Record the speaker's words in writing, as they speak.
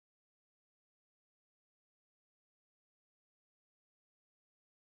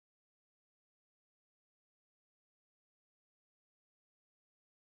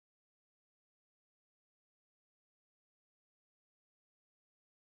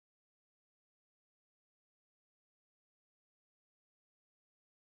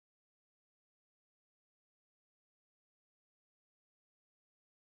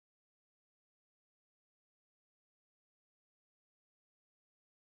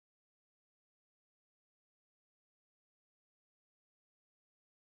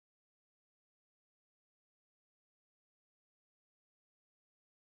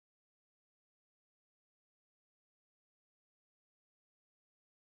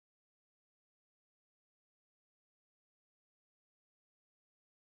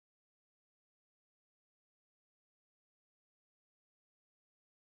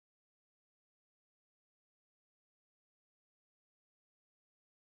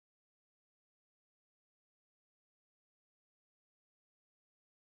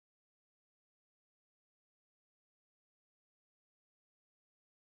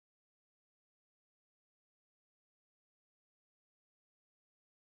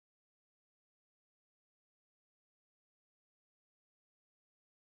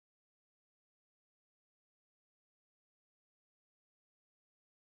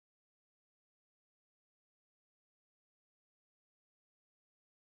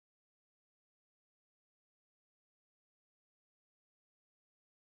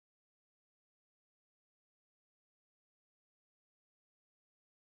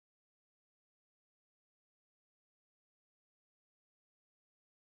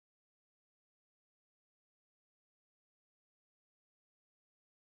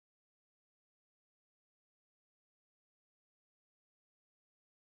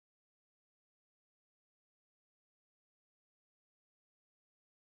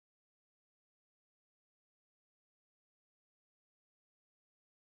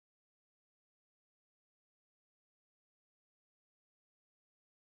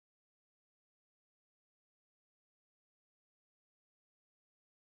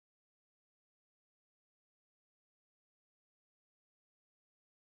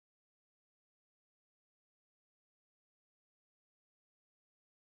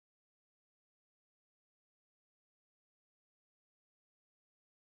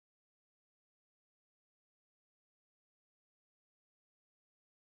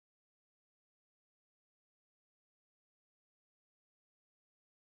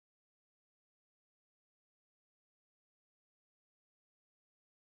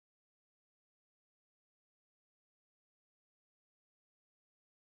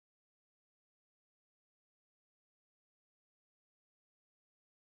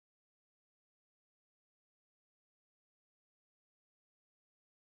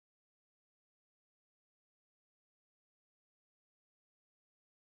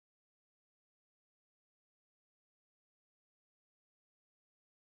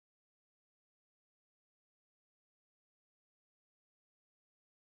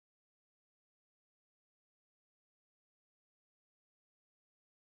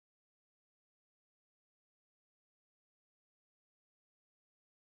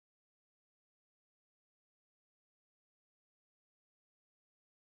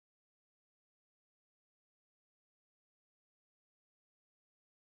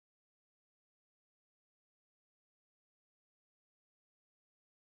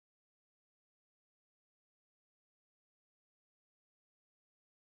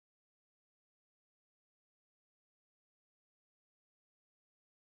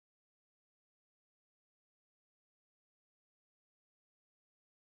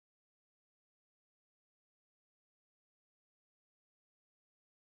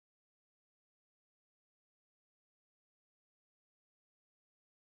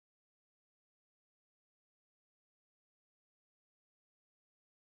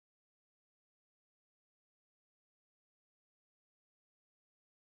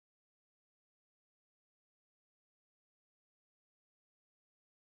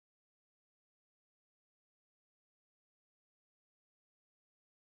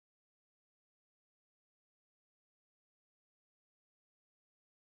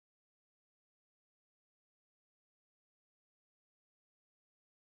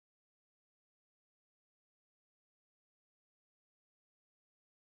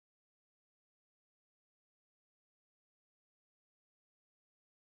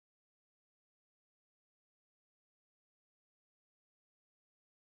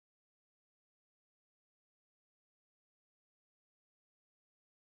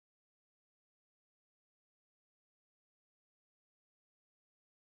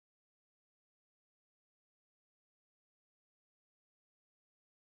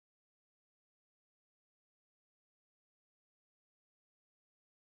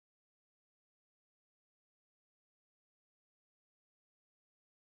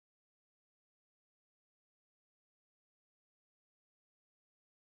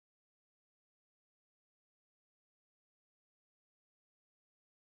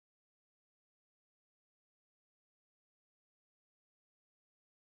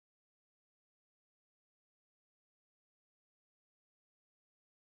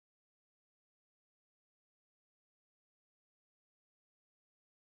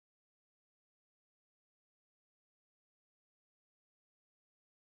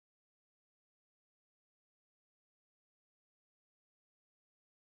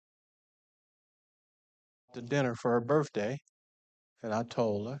to dinner for her birthday, and I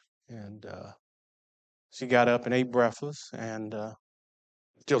told her, and she got up and ate breakfast, and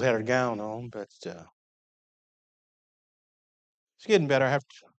still had her gown on, but she's getting better. I have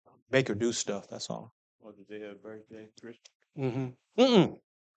to make her do stuff. That's all. Was the day of her birthday, Chris? Mm-hmm. Mm-mm.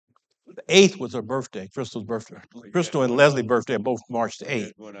 The 8th was her birthday, Crystal's birthday. Oh, you Crystal got and one Leslie on. birthday are both March the You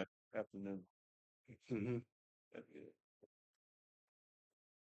 8th. got one afternoon. Mm-hmm. That's good.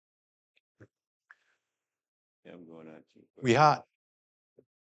 Yeah, I'm going out too. We hot.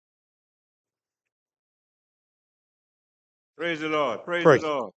 Praise the Lord. Praise the Pray.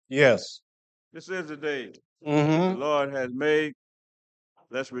 Lord. Yes. This is the day the Mm-hmm. Lord has made.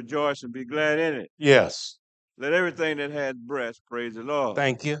 Let's rejoice and be glad in it. Yes. Let everything that has breath praise the Lord.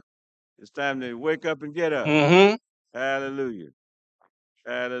 Thank you. It's time to wake up and get up. Mm-hmm. Hallelujah.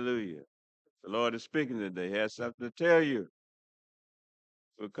 Hallelujah. The Lord is speaking today. He has something to tell you.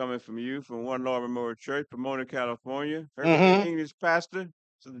 We're coming from you from One Lord Memorial Church, Pomona, California. Her Mm-hmm. English pastor,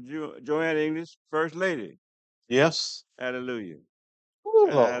 Sister Joanne English, First Lady. Yes. Hallelujah. Ooh,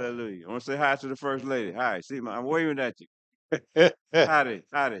 Lord. Hallelujah. I want to say hi to the First Lady. Hi. See, I'm waving at you. Howdy.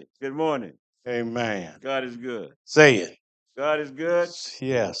 Howdy. Good morning. Amen. God is good. Say it. God is good,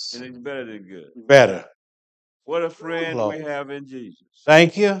 Yes. and He's better than good. Better. What a Ooh, friend Lord. we have in Jesus.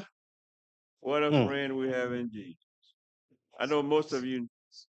 Thank you. What a Mm. friend we have in Jesus. I know most of you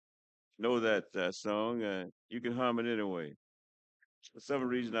know that song. You can hum it anyway. For some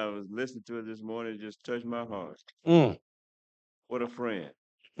reason, I was listening to it this morning. It just touched my heart. Mm. What a friend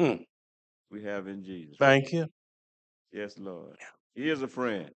Mm. we have in Jesus. Thank you. Yes, Lord. He is a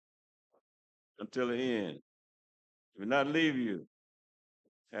friend until the end. He will not leave you.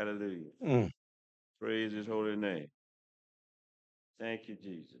 Hallelujah. Mm. Praise His holy name. Thank you,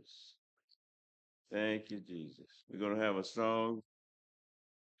 Jesus. Thank you, Jesus. We're going to have a song,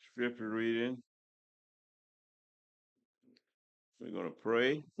 scripture reading. We're going to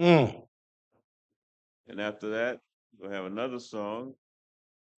pray. Mm. And after that, we're going to have another song.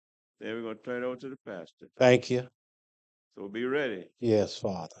 Then we're going to turn it over to the pastor. Thank you. So be ready. Yes,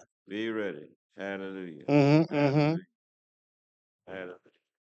 Father. Be ready. Hallelujah. Mm-hmm. Mm-hmm. Hallelujah. Hallelujah.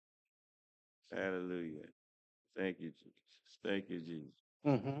 Hallelujah. Thank you, Jesus. Thank you, Jesus.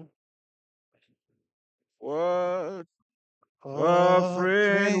 Mm-hmm. What a Oh,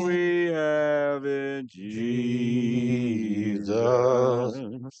 friend friend, we have in Jesus.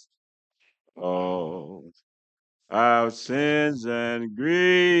 Jesus. All our sins and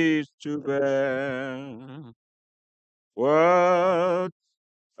griefs to bear. What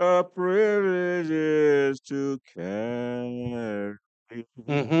a privilege is to carry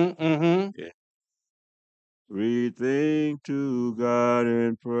Mm-hmm. Mm-hmm. everything to God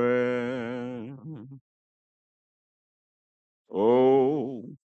in prayer. Oh,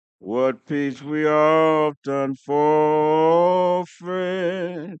 what peace we often forfeit.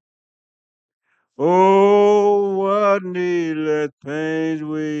 Oh, what needless pains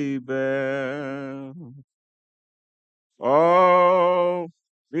we bear. All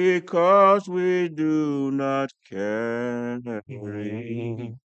because we do not carry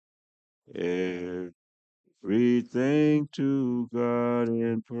everything to God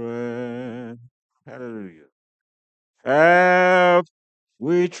in prayer. Hallelujah. Have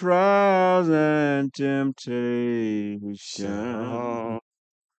we trials and temptation?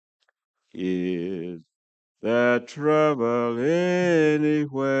 Is there trouble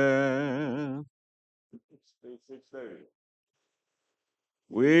anywhere? 6:30.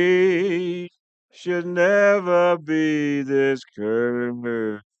 We should never be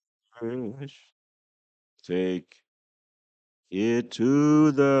discouraged. Take it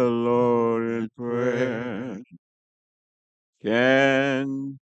to the Lord in prayer.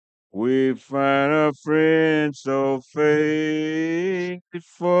 Can we find a friend so faithful,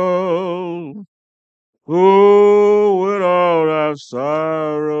 who with all our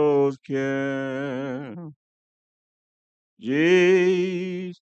sorrows care?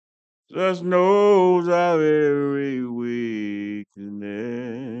 Jesus knows our every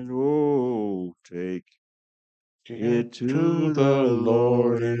weakness. Oh, take it to the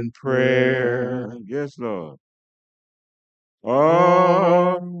Lord in prayer. Yes, Lord.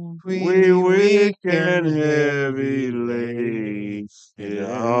 All we weak and heavy laden,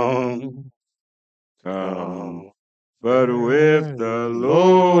 come, but with the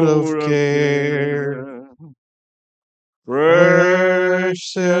load of care.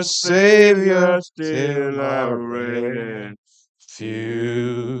 Precious Savior, still our refuge.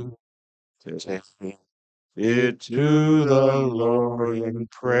 Take it to the Lord in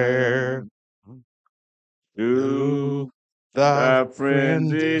prayer. To thy Thy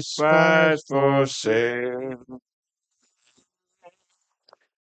friend despise for sale.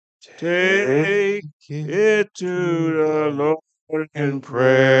 Take it to the Lord in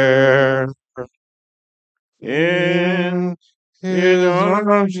prayer. In his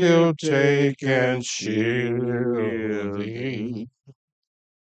arms he'll take and shield thee.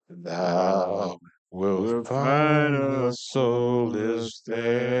 Thou wilt We'll find find a a soul soul is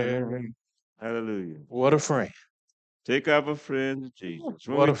there. Hallelujah. What a friend. Take our friend to Jesus.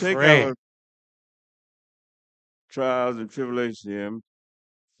 When What we a take friend. our trials and tribulations to him,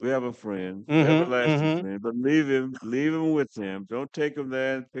 we have a friend, everlasting friend, but leave him with him. Don't take him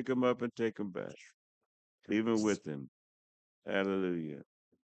there and pick him up and take him back. Leave him with him. Hallelujah.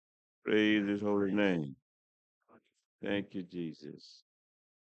 Praise his holy name. Thank you, Jesus.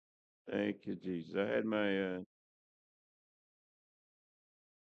 Thank you, Jesus. I had my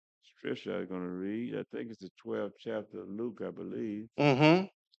scripture I was going to read. I think it's the 12th chapter of Luke, I believe. Mm-hmm.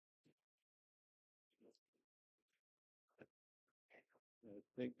 I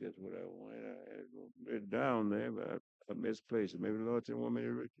think that's what I wanted. I had it down there, but I misplaced it. Maybe the Lord didn't want me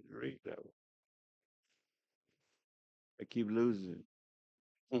to read that one. I keep losing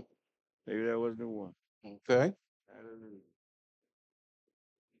it. Maybe that wasn't the one. Okay. Hallelujah.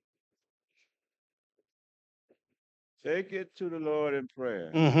 Take it to the Lord in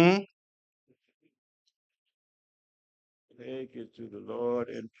prayer. Mm-hmm. Take it to the Lord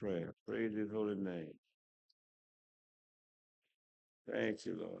in prayer. Praise his holy name. Thank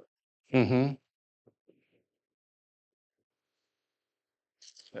you, Lord. Mm-hmm.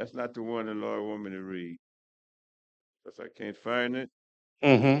 That's not the one the Lord want me to read. Because I can't find it.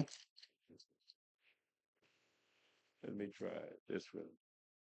 Mm-hmm. Let me try it. This one.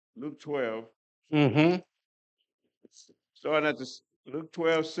 Luke 12. Mm-hmm. Starting at Luke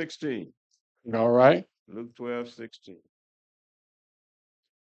 12:16. All right. Luke 12:16.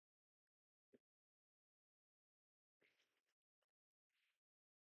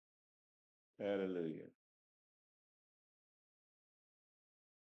 Hallelujah.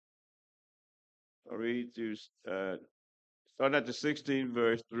 I'll read through starting at the 16th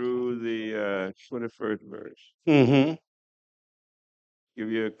verse through the 21st verse. Mm-hmm.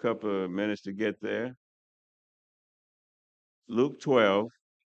 Give you a couple of minutes to get there. Luke 12,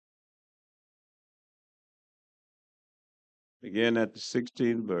 begin at the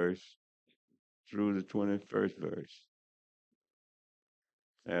 16th verse through the 21st verse.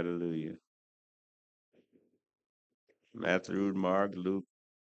 Hallelujah. Matthew, Mark, Luke,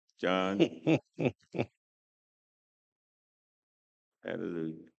 John.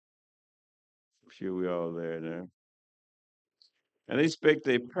 Hallelujah. I'm sure we all there now. And he spake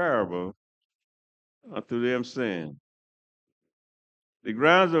a parable unto them, saying, the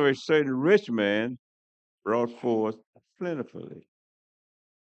grounds of a certain rich man brought forth plentifully.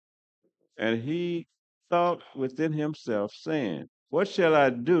 And he thought within himself, saying, what shall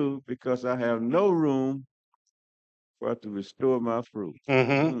I do, because I have no room for to restore my fruit?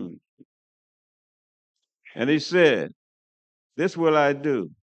 Mm-hmm. And he said, this will I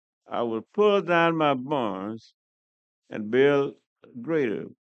do. I will pull down my barns and build greater,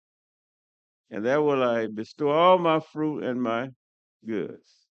 and there will I bestow all my fruit and my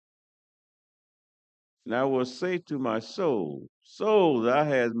goods. And I will say to my soul, soul, thou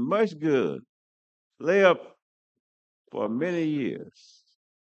hast much good, lay up for many years.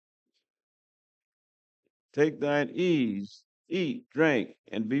 Take thine ease, eat, drink,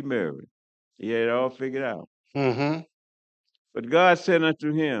 and be merry. He had it all figured out. Mm-hmm. But God said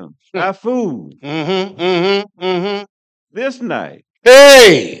unto him, thou fool, Mm-hmm. Mm-hmm. Mm-hmm. this night,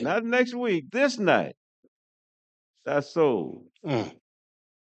 Hey. not next week, this night, thy soul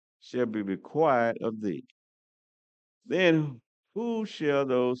shall be required of thee. Then who shall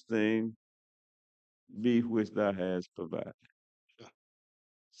those things be which thou hast provided?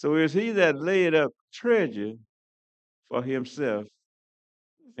 So is he that laid up treasure for himself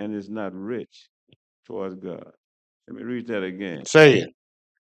and is not rich towards God. Let me read that again. Say it.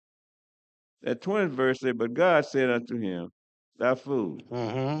 That 20th verse said, but God said unto him, thou fool,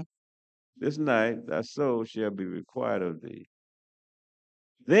 Mm-hmm. this night thy soul shall be required of thee.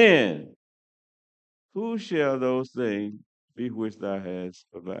 Then who shall those things be which thou hast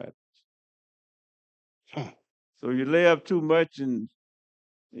provided? So you lay up too much and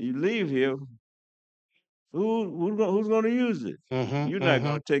you leave here. Who's going to use it? Mm-hmm. You're not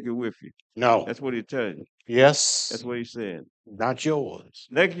going to take it with you. No. That's what he's telling you. Yes. That's what he's saying. Not yours.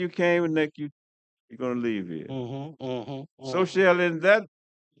 Next you came and next you're going to leave here. Mm-hmm. Mm-hmm. So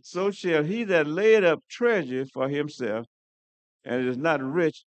shall he that laid up treasure for himself and is not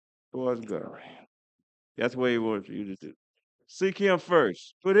rich towards God. That's what he wants you to do. Seek him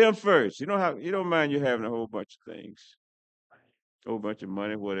first. Put him first. You don't mind you having a whole bunch of things, a whole bunch of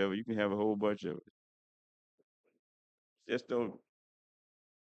money, whatever. You can have a whole bunch of it. Just don't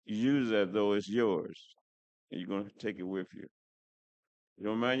use it as though it's yours and you're gonna take it with you. You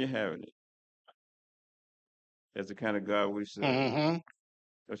don't mind you having it. That's the kind of God we serve. Mm-hmm.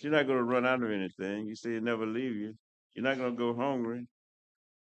 Because you're not gonna run out of anything. You say he'll never leave you. You're not gonna go hungry.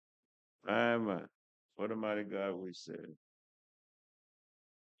 My. What a mighty God we serve.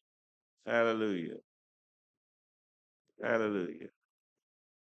 Hallelujah. Hallelujah.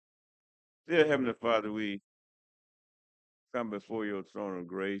 Dear Heavenly Father, we come before your throne of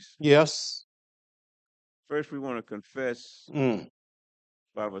grace. Yes. First, we want to confess Mm.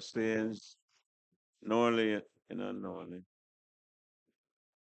 our sins, knowingly and unknowingly,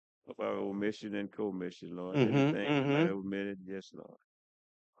 of our omission and commission, Lord. Mm-hmm. Anything we might Mm-hmm. have omitted, yes, Lord.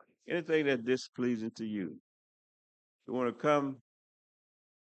 Anything that's displeasing to you, we want to come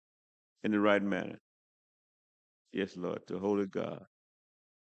in the right manner. Yes, Lord, to holy God,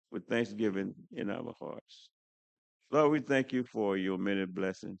 with thanksgiving in our hearts. Lord, we thank you for your many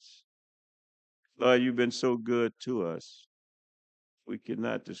blessings. Lord, you've been so good to us. We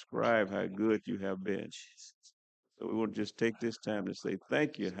cannot describe how good you have been. So we want to just take this time to say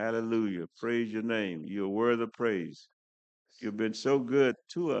thank you. Hallelujah. Praise your name. You're worthy of praise. You've been so good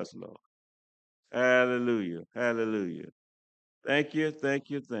to us, Lord. Hallelujah. Hallelujah. Thank you.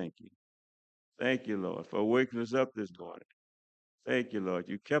 Thank you. Thank you. Thank you, Lord, for waking us up this morning. Thank you, Lord.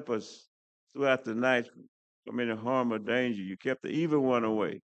 You kept us throughout the night from any harm or danger. You kept the evil one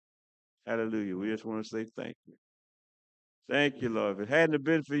away. Hallelujah. We just want to say thank you. Thank you, Lord. If it hadn't have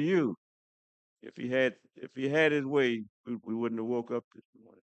been for you, if he had his way, we wouldn't have woke up this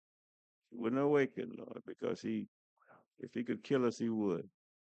morning. We wouldn't have awakened, Lord, because if he could kill us, he would.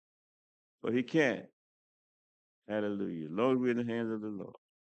 But he can't. Hallelujah. As long as we're in the hands of the Lord.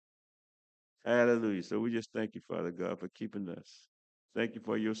 Hallelujah. So we just thank you, Father God, for keeping us. Thank you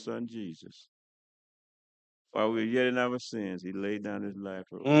for your son, Jesus. While we were yet in our sins, he laid down his life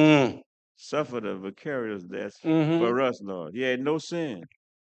for us. Mm. Suffered a vicarious death Mm-hmm. for us, Lord. He had no sin.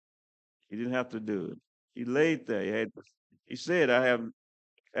 He didn't have to do it. He laid there. He said, I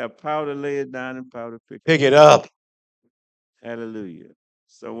have power to lay it down and power to Pick it up. Hallelujah.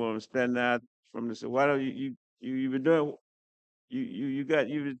 Someone was standing out from the, why don't you been doing,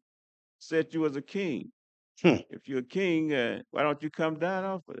 you said you was a king. If you're a king, why don't you come down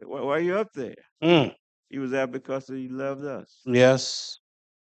off of it? Why are you up there? Mm. He was there because he loved us. Yes.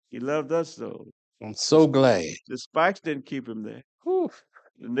 He loved us so. I'm so glad. The spikes didn't keep him there. Whew.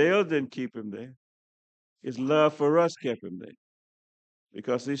 The nails didn't keep him there. His love for us kept him there.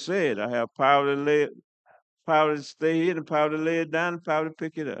 Because he said, I have power to stay here, and power to lay it down, and power to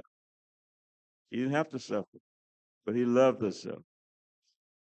pick it up. He didn't have to suffer, but he loved us so.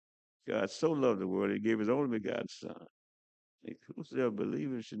 God so loved the world, he gave his only begotten Son. Whosoever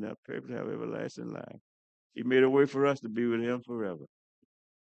believes should not perish but have everlasting life. He made a way for us to be with him forever.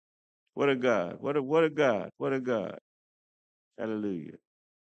 What a God. What a God. What a God. Hallelujah.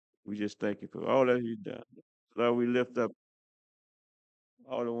 We just thank you for all that you've done. Lord, we lift up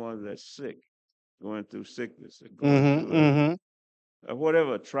all the ones that's sick, going through sickness, and going through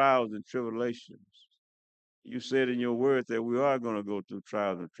whatever trials and tribulations. You said in your word that we are going to go through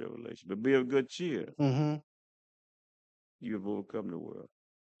trials and tribulations, but be of good cheer. Mm-hmm. You have overcome the world.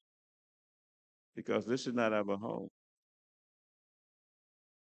 Because this is not our home.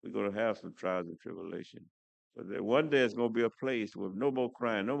 We're going to have some trials and tribulations. But then one day it's going to be a place with no more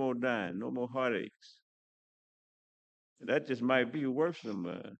crying, no more dying, no more heartaches. And that just might be worth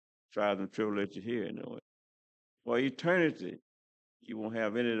some trials and tribulations here, you know. For eternity, you won't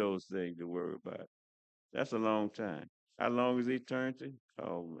have any of those things to worry about. That's a long time. How long is eternity?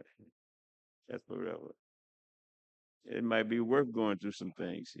 Oh, man. That's forever. It might be worth going through some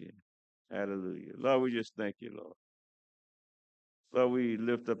things here. Hallelujah. Lord, we just thank you, Lord. Lord, we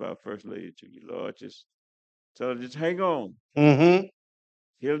lift up our First Lady to you, Lord. Just tell her, just hang on. Mm-hmm.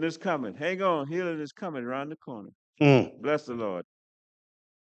 Healing is coming. Hang on. Healing is coming around the corner. Mm. Bless the Lord.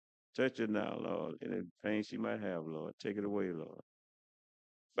 Touch her now, Lord. Any pain she might have, Lord. Take it away, Lord.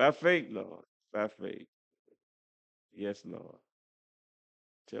 By faith, Lord. By faith. Yes, Lord.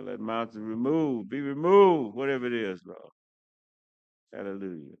 Tell that mountain be removed, whatever it is, Lord.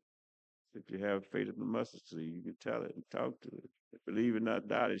 Hallelujah. If you have faith of the mustard seed, you can tell it and talk to it. If believe it not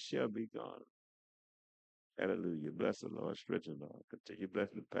doubt, it shall be gone. Hallelujah. Bless the Lord. Strengthen, Lord. Continue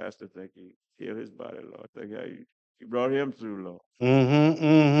blessing the pastor. Thank you. Heal his body, Lord. Thank you how you brought him through, Lord. Mm-hmm.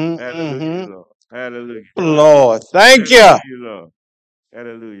 Mm-hmm. Hallelujah, Lord. Hallelujah. Lord, thank you. Hallelujah, Lord.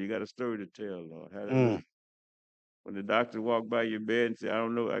 Hallelujah. You got a story to tell, Lord. Hallelujah. When the doctor walk by your bed and say, I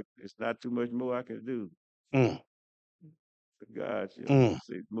don't know, it's not too much more I can do. Mm. But God, Mm.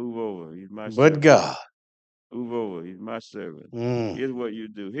 say, move over. He's my But servant. God. Move over. He's my servant. Mm. Here's what you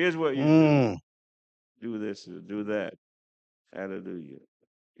do. Here's what you do. Mm. Do this, do that. Hallelujah.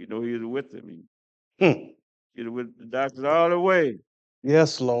 You know, he was with him. Mm. He was with the doctors all the way.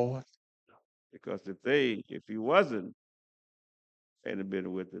 Yes, Lord. Because if he wasn't, hadn't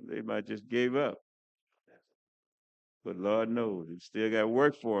been with them, they might just gave up. But Lord knows, he still got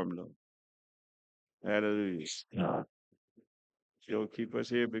work for him, though. Hallelujah. He'll keep us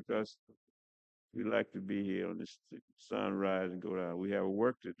here because we like to be here on this sunrise and go down. We have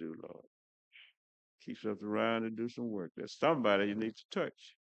work to do, Lord. Keeps us around to do some work. There's somebody you need to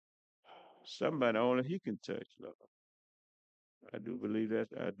touch. Somebody only he can touch, Lord. I do believe that.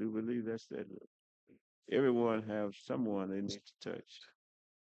 I do believe that's that. Lord. Everyone has someone they need to touch.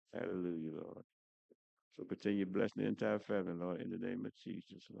 Hallelujah, Lord. So continue blessing the entire family, Lord, in the name of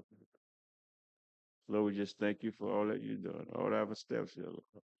Jesus, Lord. Lord, we just thank you for all that you've done, all our steps here,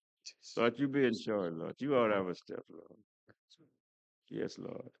 Lord. Lord, you be in charge, Lord. You all our steps, Lord. Yes,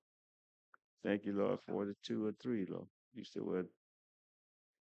 Lord. Thank you, Lord, for the 2 or 3, Lord. You said, well,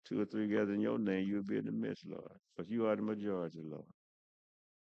 2 or 3 gather in your name, you'll be in the midst, Lord. But you are the majority, Lord.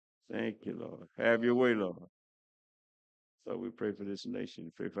 Thank you, Lord. Have your way, Lord. Lord, we pray for this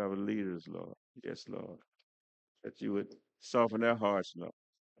nation. Pray for our leaders, Lord. Yes, Lord. That you would soften their hearts, Lord.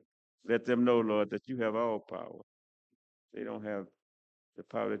 Let them know, Lord, that you have all power. They don't have the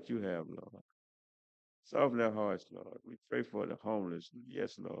power that you have, Lord. Soften their hearts, Lord. We pray for the homeless.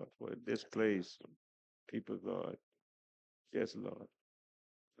 Yes, Lord. For this place, people, God. Yes, Lord.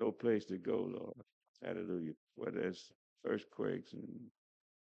 No place to go, Lord. Hallelujah. Where there's earthquakes and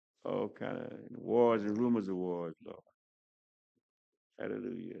all kind of wars and rumors of wars, Lord.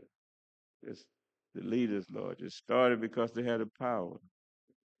 Hallelujah. It's the leaders, Lord, just started because they had the power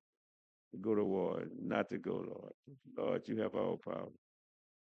to go to war, not to go, Lord. Lord, you have all power.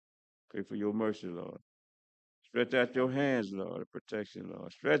 Pray for your mercy, Lord. Stretch out your hands, Lord, of protection,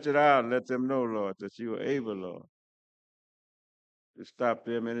 Lord. Stretch it out and let them know, Lord, that you are able, Lord, to stop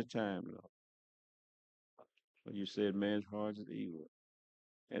them any time, Lord. For you said man's heart is evil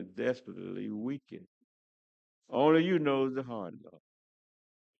and desperately wicked. Only you knows the heart, Lord.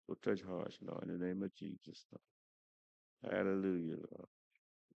 So touch hearts, Lord, in the name of Jesus, Lord. Hallelujah, Lord.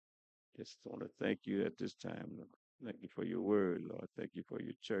 Just want to thank you at this time, Lord. Thank you for your word, Lord. Thank you for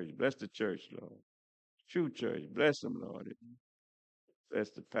your church. Bless the church, Lord. True church. Bless them, Lord. Bless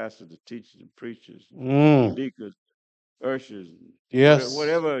the pastors, the teachers, and preachers, deacons, ushers, Yes.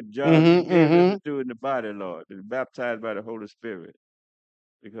 whatever job you Mm-hmm. gave them Mm-hmm. to do in the body, Lord, to be baptized by the Holy Spirit.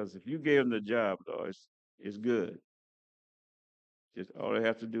 Because if you gave them the job, Lord, it's good. Just all they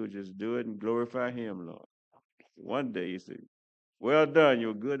have to do is just do it and glorify Him, Lord. One day you say, well done,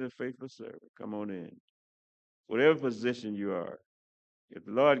 your good and faithful servant. Come on in. Whatever position you are, if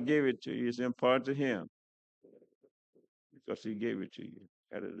the Lord gave it to you, it's important to Him because He gave it to you.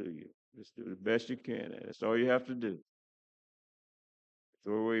 Hallelujah. Just do the best you can. And that's all you have to do.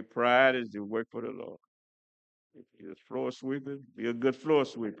 Throw away pride as you work for the Lord. If you're a floor sweeper, be a good floor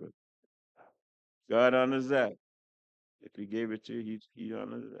sweeper. God honors that. If He gave it to you, He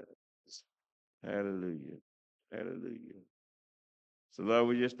honors that. Hallelujah. Hallelujah. So Lord,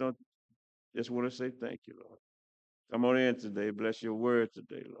 we just want to say thank you, Lord. Come on in today. Bless your word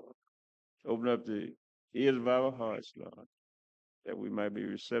today, Lord. Open up the ears of our hearts, Lord, that we might be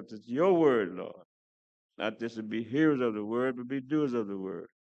receptive to your word, Lord. Not just to be hearers of the word, but be doers of the word.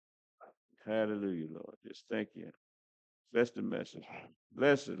 Hallelujah, Lord. Just thank you. Bless the message.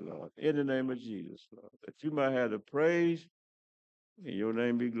 Bless it, Lord, in the name of Jesus, Lord, that you might have the praise and your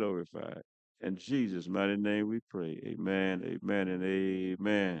name be glorified. In Jesus' mighty name we pray. Amen, amen, and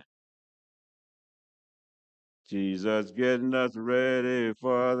amen. Jesus getting us ready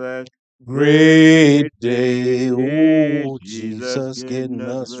for that Great great day, day. oh Jesus Jesus, getting getting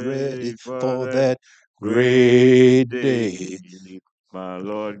us us ready ready for for that that great great day. day. My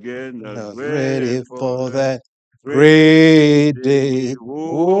Lord getting us Us ready ready for for that that great great day. day.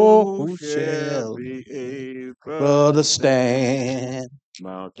 Oh, Oh, who who shall shall be able to brother stand? stand?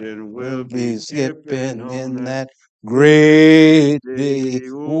 Mountain We'll will be be skipping skipping on in that that great great day. day.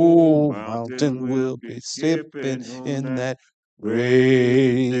 Oh, Oh, mountain mountain will will be be skipping skipping on in that that great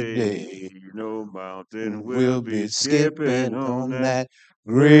great day. day. Mountain will We'll be be skipping skipping on on that that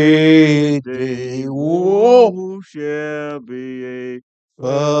great great day. day. Oh, Whoa, who shall be able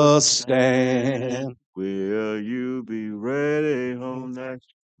to a stand? stand. Will you be ready on that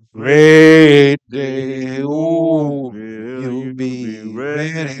great Great day? day. Oh, Oh, will you'll you be be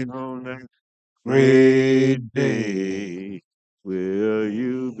ready ready. on that great day. Will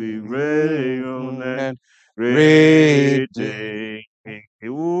you be ready on that great day?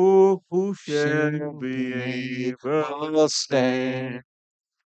 Ooh, who shall be able to stand?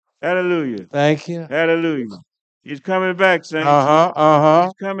 Hallelujah. Thank you. Hallelujah. He's coming back, saints.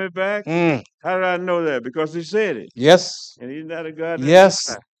 He's coming back. How did I know that? Because he said it. Yes. And he's not a God that Yes.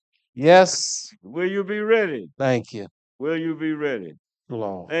 lie. Yes. Will you be ready? Thank you, Will you be ready?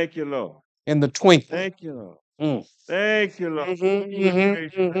 Lord. Thank you, Lord. In the twinkling. Thank you, Lord. Mm. Thank you, Lord.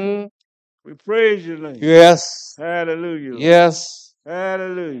 Mm-hmm. We praise your name. Yes. Hallelujah. Lord. Yes.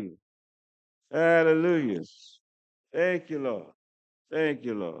 Hallelujah. Hallelujah. Thank you, Lord. Thank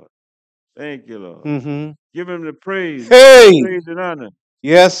you, Lord. Thank you, Lord. Mm-hmm. Give him the praise. Hey. Praise and honor.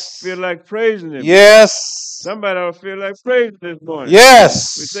 Yes. Feel like praising him. Yes. Somebody ought to feel like praising this morning.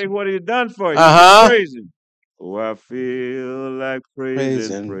 Yes. We say what he's done for you. Uh-huh. Praise him. Oh, I feel like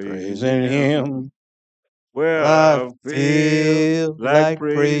praising Praising him. Well, I I feel like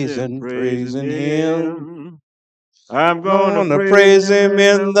praising him. him. I'm Gonna praise him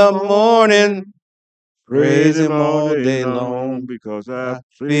in the morning. Praise him all day long. because I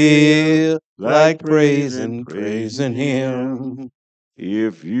feel like praising him.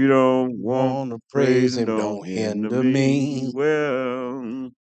 If you don't Wanna praise him, don't hinder me. Well,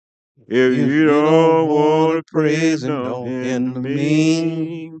 if If you you don't don't wanna want to praise him, don't hinder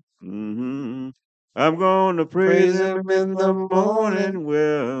me. I'm gonna Praise him in the morning.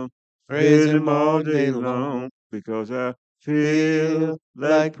 Well, Praise him all day long. because I Feel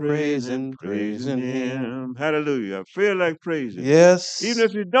like praising him. Hallelujah. I feel like praising. Yes. Even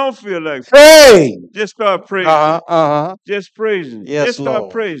if you don't feel like Hey. just start praising. Uh-huh. Just praising. Yes, Just start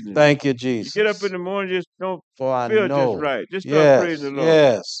Lord. praising. Thank you, You Jesus. get up in the morning, just don't For I feel just know. right. Just start praising the Lord.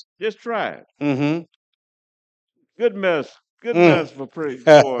 Yes. Just try it. Mm-hmm. Good medicine. Good medicine for praise.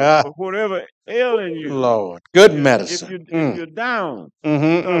 For whatever ailing you. Lord. Good If medicine. you're down,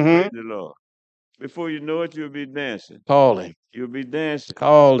 Mm-hmm. start praising the Lord. Before you know it, you'll be dancing. Call him. You'll be dancing.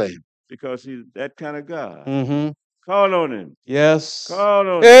 Call him. Because he's that kind of God. Mm-hmm. Call on him. Yes. Call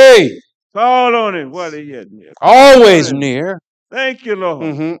on him. Hey. Call on him while he's yet near. Always near. Thank you, Lord.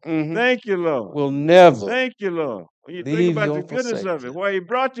 Mm-hmm. Mm-hmm. Thank you, Lord. Will never Thank you, Lord. When you think leave about you the or goodness forsake of it, you. where he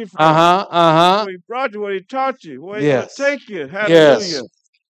brought you from, Uh-huh. where he brought you, what he taught you, where he's Yes. going to take you. Yes. Hallelujah.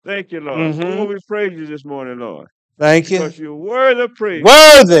 Thank you, Lord. Mm-hmm. Oh, we praise you this morning, Lord. Thank you. Because you're worthy of praise.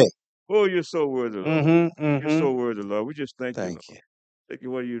 Worthy. Oh, you're so worthy, Lord. Mm-hmm. You're Mm-hmm. so worthy, Lord. We just thank you, Thank Lord. you. Thank you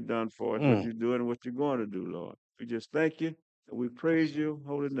what you've done for us, what you're doing, and what you're going to do, Lord. We just thank you, and we praise your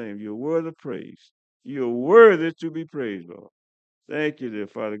holy name. You're worthy of praise. You're worthy to be praised, Lord. Thank you, dear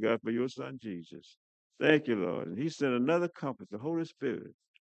Father God, for your Son, Jesus. Thank you, Lord. And he sent another comfort, the Holy Spirit,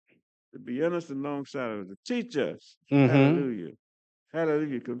 to be in us alongside of us, to teach us. Mm-hmm. Hallelujah.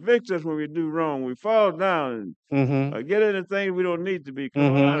 Hallelujah. Convict us when we do wrong. We fall down and Mm-hmm. get into things we don't need to be.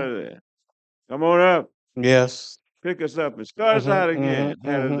 Come on out of there. Come on up. Yes. Pick us up and start us out again.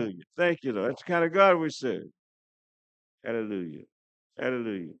 Hallelujah. Thank you, Lord. That's the kind of God we serve. Hallelujah.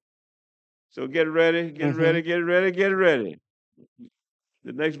 Hallelujah. So get ready, get ready, get ready, get ready.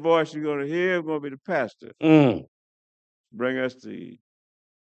 The next voice you're going to hear is going to be the pastor. Bring us the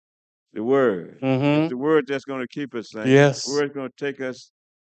word. It's the word that's going to keep us saints. Yes. The word's going to take us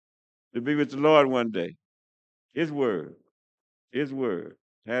to be with the Lord one day. His word. His word.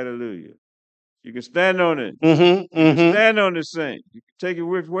 Hallelujah. You can stand on it. You can stand on this thing. You can take it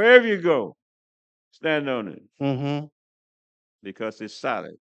with wherever you go. Stand on it. Because it's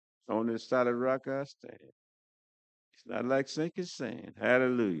solid. On this solid rock I stand. It's not like sinking sand.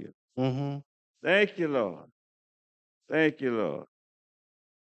 Hallelujah. Thank you, Lord. Thank you, Lord.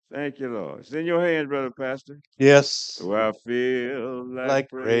 Thank you, Lord. It's in your hands, brother pastor. Yes. So I feel like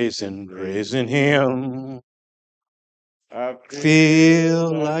praising him. I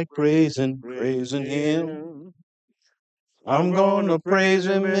Feel like praising him. I'm gonna praise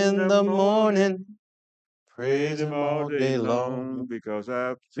him in the morning. Praise him all day long. Because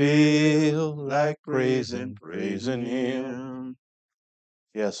I Feel like praising him.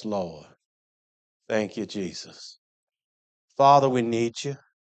 Yes, Lord. Thank you, Jesus. Father, we need you.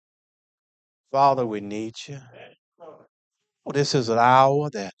 Father, we need you. Oh, this is an hour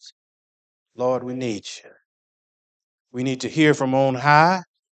that, Lord, we need you. We need to hear from on high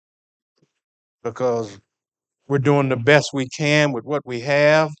because we're doing the best we can with what we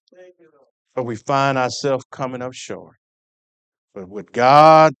have, but we find ourselves coming up short. But with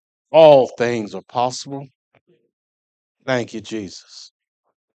God, all things are possible. Thank you, Jesus.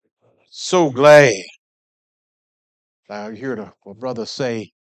 So glad. I hear the brother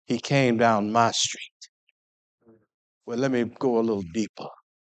say he came down my street. Well, let me go a little deeper.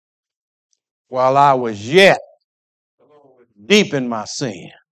 while I was yet deep in my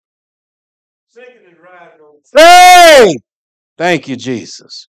sin. Hey! Thank you,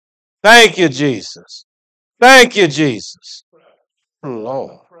 Jesus. Thank you, Jesus. Thank you, Jesus.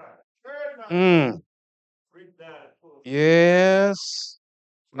 Lord. Yes.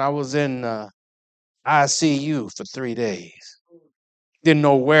 When I was in ICU for 3 days. Didn't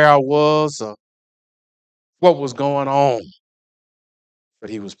know where I was or what was going on. But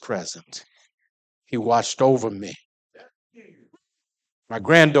he was present. He watched over me. My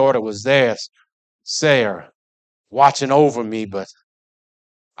granddaughter was there, Sarah, watching over me, but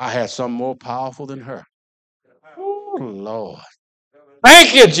I had something more powerful than her. Oh, Lord.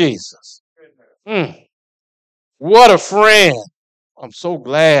 Thank you, Jesus. What a friend. I'm so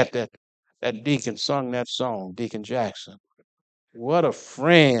glad that that deacon sung that song, Deacon Jackson. What a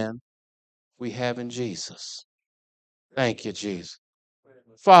friend we have in Jesus. Thank you, Jesus.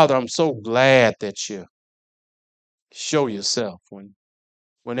 Father, I'm so glad that you show yourself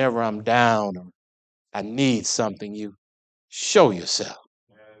whenever I'm down or I need something, you show yourself.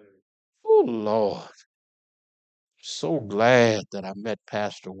 Oh, Lord. So glad that I met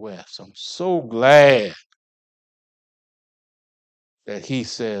Pastor West. I'm so glad that he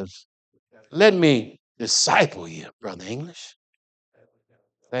says, let me disciple you, Brother English.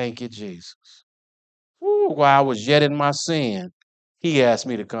 Thank you, Jesus. Ooh, while I was yet in my sin, he asked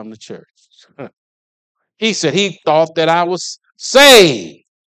me to come to church. He said he thought that I was saved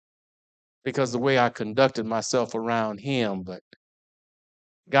because the way I conducted myself around him, but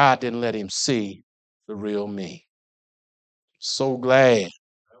God didn't let him see the real me. So glad.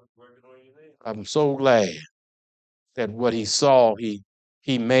 I'm so glad that what he saw,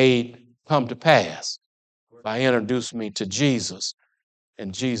 he made come to pass by introducing me to Jesus,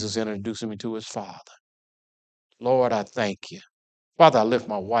 and Jesus introducing me to his Father. Lord, I thank you. Father, I lift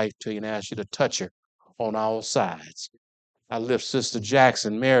my wife to you and ask you to touch her on all sides. I lift Sister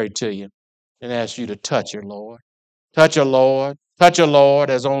Jackson, Mary, to you and ask you to touch her, Lord. Touch her, Lord. Touch her, Lord,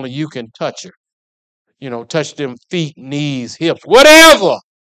 as only you can touch her. You know, touch them feet, knees, hips, whatever.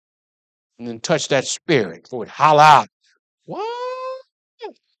 And then touch that spirit for it. Holler out. What?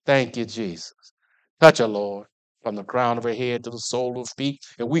 Thank you, Jesus. Touch her, Lord, from the crown of her head to the sole of her feet.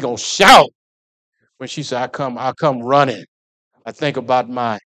 And we going to shout when she said, I come running. I think about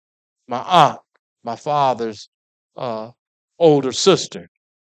my aunt, my father's older sister.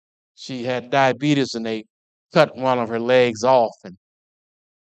 She had diabetes and they cut one of her legs off. And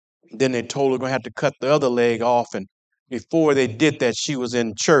then they told her going to have to cut the other leg off. And before they did that, she was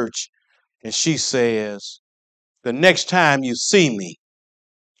in church. And she says, the next time you see me,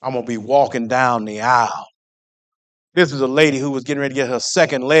 I'm going to be walking down the aisle. This is a lady who was getting ready to get her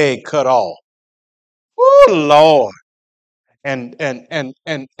second leg cut off. Oh, Lord. And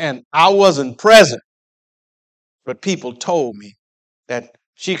I wasn't present, but people told me that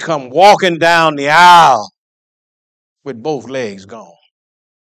she come walking down the aisle with both legs gone.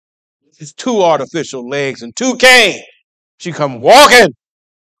 It's 2 artificial legs and 2 cane. She come walking.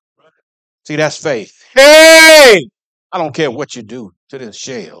 See, that's faith. Hey! I don't care what you do to this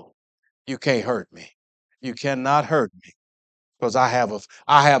shell. You can't hurt me. You cannot hurt me. Because I have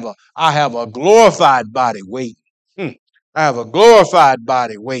a glorified body waiting. I have a glorified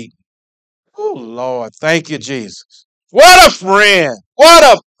body waiting. Oh, Lord, thank you, Jesus. What a friend. What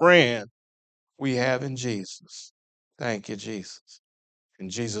a friend we have in Jesus. Thank you, Jesus. In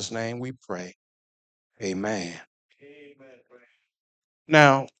Jesus' name we pray. Amen.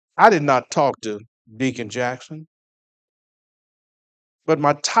 Now, I did not talk to Deacon Jackson, but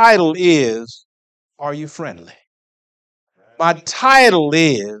my title is, Are You Friendly? My title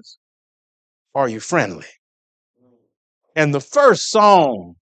is, Are You Friendly? And the first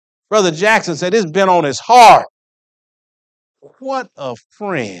song, Brother Jackson said, it's been on his heart. What a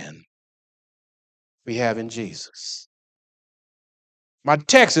friend we have in Jesus. My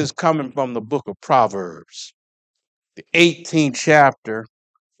text is coming from the book of Proverbs, the 18th chapter,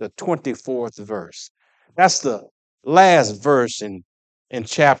 the 24th verse. That's the last verse in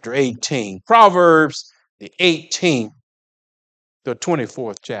chapter 18. Proverbs, the 18th, the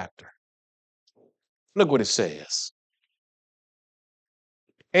 24th chapter. Look what it says.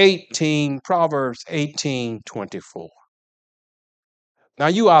 Proverbs 18:24. Now,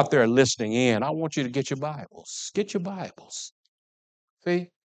 you out there listening in, I want you to get your Bibles. Get your Bibles. See?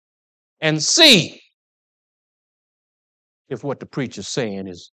 And see if what the preacher's saying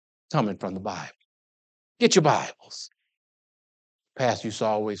is coming from the Bible. Get your Bibles. Pastor used to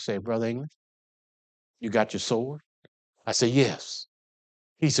always say, Brother English, you got your sword? I said, yes.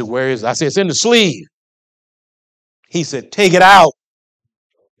 He said, where is it? I said, it's in the sleeve. He said, take it out.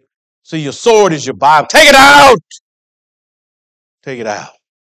 See, your sword is your Bible. Take it out. Take it out.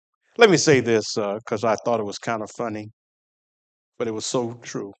 Let me say this because I thought it was kind of funny, but it was so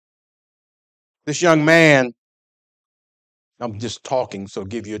true. This young man, I'm just talking, so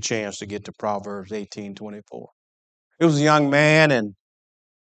give you a chance to get to Proverbs 18:24. It was a young man, and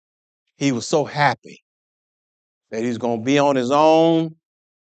he was so happy that he was going to be on his own.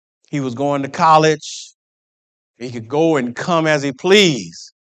 He was going to college. He could go and come as he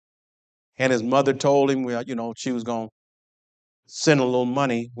pleased. And his mother told him, well, she was going to send a little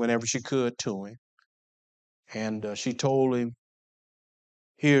money whenever she could to him. And she told him,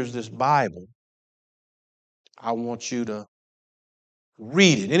 here's this Bible. I want you to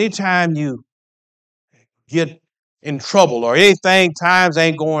read it. Anytime you get in trouble or anything, times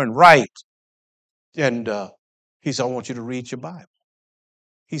ain't going right. And he said, I want you to read your Bible.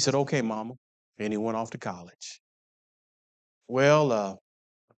 He said, okay, Mama. And he went off to college. Well,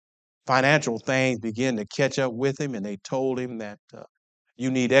 financial things began to catch up with him, and they told him that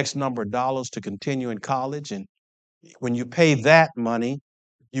you need X number of dollars to continue in college. And when you pay that money,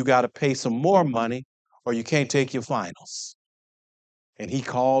 you got to pay some more money or you can't take your finals. And he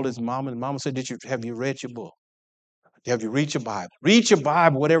called his mama, and mama said, have you read your book? Have you read your Bible? Read your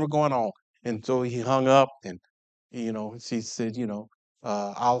Bible, whatever going on. And so he hung up, and she said,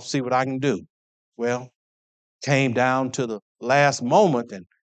 I'll see what I can do. Well, came down to the last moment, and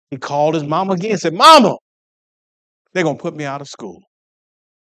he called his mama again and said, Mama, they're going to put me out of school.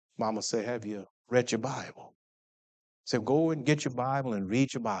 Mama said, have you read your Bible? Said, go and get your Bible and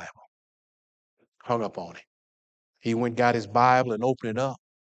read your Bible. Hung up on him. He went, got his Bible and opened it up,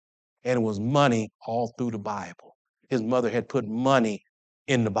 and it was money all through the Bible. His mother had put money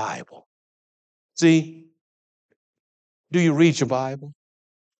in the Bible. See, do you read your Bible?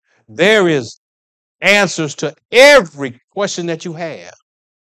 There is answers to every question that you have.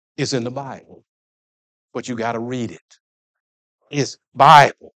 It's in the Bible, but you got to read it. It's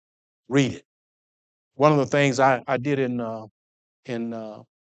Bible. Read it. One of the things I did in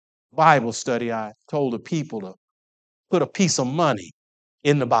Bible study, I told the people to put a piece of money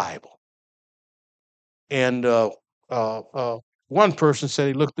in the Bible. And one person said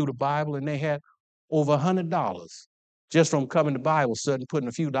he looked through the Bible and they had over $100 just from coming to Bible study and putting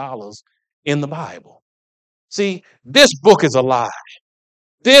a few dollars in the Bible. See, this book is a lie.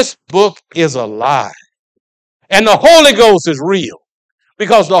 This book is a lie. And the Holy Ghost is real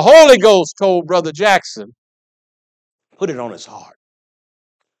because the Holy Ghost told Brother Jackson, put it on his heart.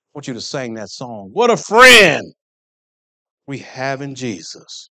 I want you to sing that song. What a friend we have in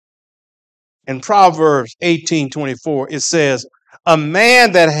Jesus. In Proverbs 18:24, it says, a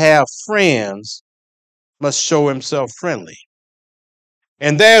man that have friends must show himself friendly.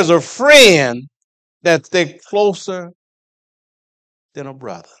 And there's a friend that's closer than a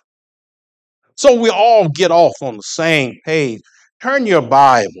brother. So we all get off on the same page. Turn your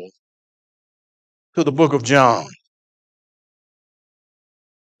Bible to the book of John.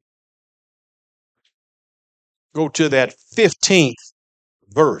 Go to that 15th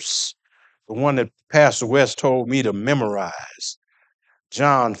verse, the one that Pastor West told me to memorize.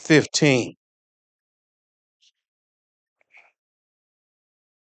 John 15.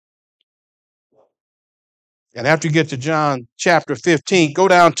 And after you get to John chapter 15, go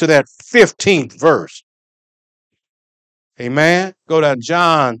down to that 15th verse. Amen. Go to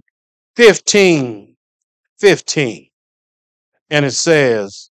John 15:15. And it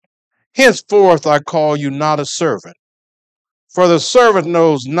says, henceforth I call you not a servant, for the servant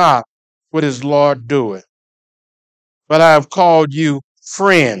knows not what his Lord doeth. But I have called you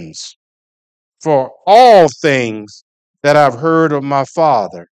friends, for all things that I've heard of my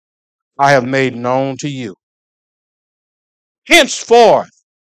Father, I have made known to you. Henceforth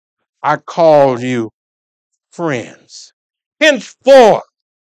I call you friends. Henceforth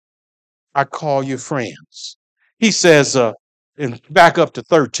I call you friends. He says, and back up to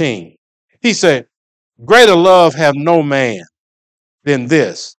 13, he said, greater love have no man than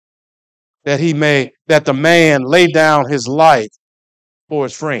this, that the man lay down his life for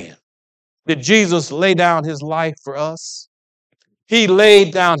his friend. Did Jesus lay down his life for us? He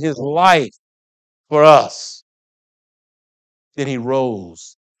laid down his life for us. Then he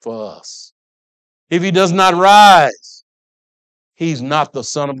rose for us. If he does not rise, he's not the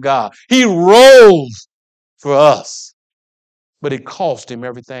Son of God. He rose for us, but it cost him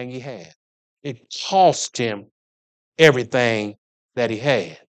everything he had. It cost him everything that he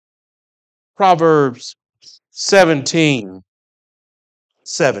had. Proverbs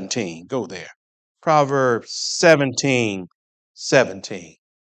 17:17. Go there. Proverbs 17:17.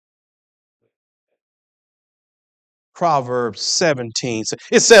 Proverbs 17.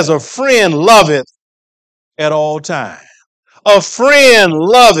 It says, a friend loveth at all times. A friend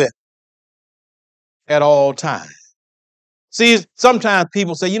loveth at all times. See, sometimes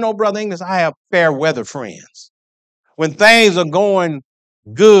people say, Brother English, I have fair weather friends. When things are going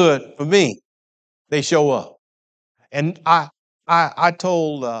good for me, they show up. And I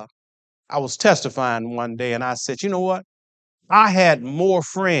was testifying one day and I said, you know what? I had more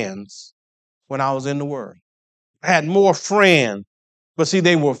friends when I was in the world. I had more friends, but see,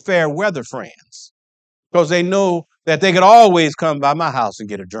 they were fair weather friends because they know that they could always come by my house and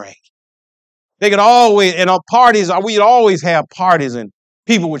get a drink. They could always, and on parties, we'd always have parties and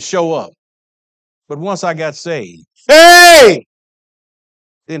people would show up. But once I got saved, hey,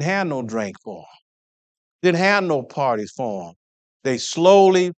 didn't have no drink for them. Didn't have no parties for them. They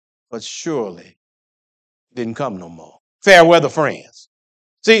slowly but surely didn't come no more. Fair weather friends.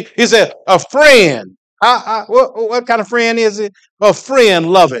 See, he said, a friend. What kind of friend is it? A friend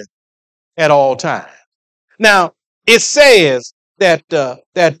loveth at all times. Now, it says that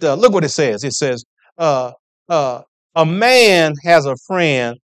look what it says. It says, a man has a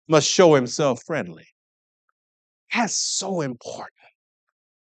friend must show himself friendly. That's so important.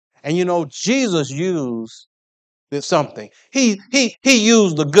 And Jesus used something. He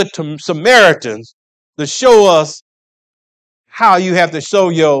used the good Samaritans to show us how you have to show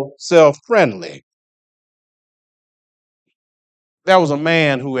yourself friendly. There was a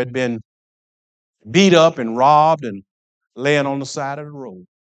man who had been beat up and robbed and laying on the side of the road.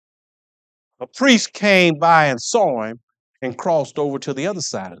 A priest came by and saw him and crossed over to the other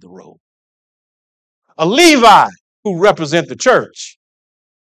side of the road. A Levi, who represents the church,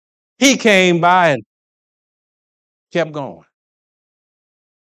 he came by and kept going.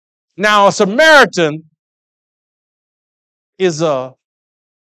 Now, a Samaritan is a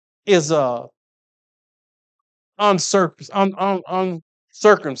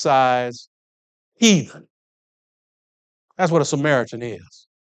uncircumcised heathen. That's what a Samaritan is.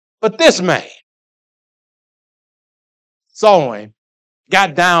 But this man saw him,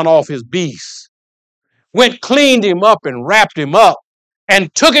 got down off his beast, cleaned him up and wrapped him up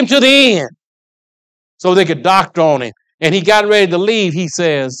and took him to the inn so they could doctor on him. And he got ready to leave. He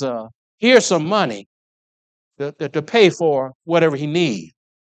says, here's some money to pay for whatever he needs.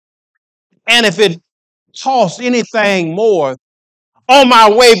 And if it costs anything more, on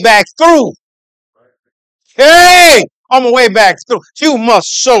my way back through, hey, on my way back through, you must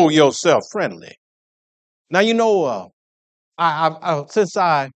show yourself friendly. Now, since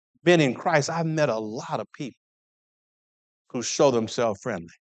I've been in Christ, I've met a lot of people who show themselves friendly.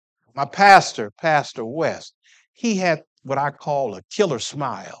 My pastor, Pastor West, he had what I call a killer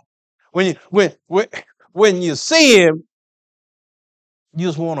smile. When you see him, you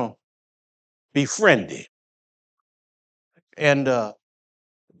just want to be friendly. And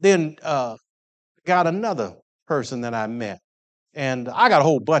then got another person that I met. And I got a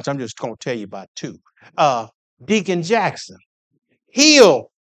whole bunch. I'm just going to tell you about two. Deacon Jackson. I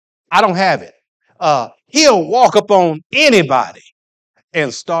don't have it. He'll walk up on anybody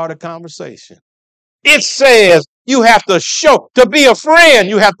and start a conversation. It says you have to be a friend,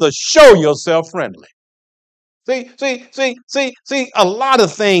 you have to show yourself friendly. See, a lot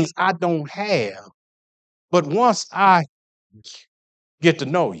of things I don't have. But once I get to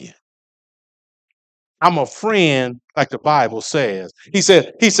know you, I'm a friend, like the Bible says. He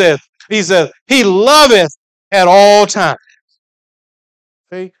says, he loveth at all times.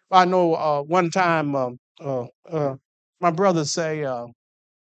 See, I know one time my brother say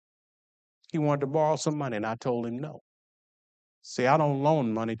he wanted to borrow some money, and I told him no. See, I don't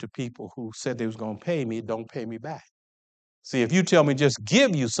loan money to people who said they was going to pay me, don't pay me back. See, if you tell me just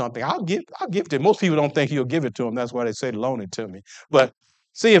give you something, I'll give it to him. Most people don't think you'll give it to them. That's why they say loan it to me. But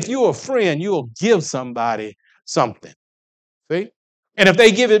see, if you're a friend, you'll give somebody something. See? And if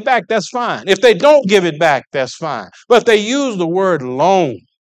they give it back, that's fine. If they don't give it back, that's fine. But if they use the word loan,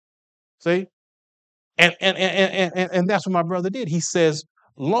 see? And that's what my brother did. He says,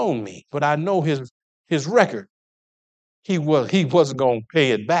 loan me. But I know his record. He wasn't going to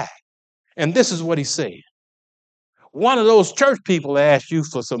pay it back. And this is what he said. One of those church people asked you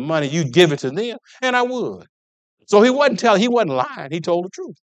for some money, you'd give it to them, and I would. So he wasn't lying. He told the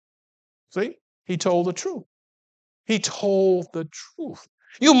truth. See? He told the truth. He told the truth.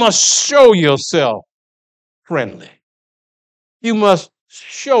 You must show yourself friendly. You must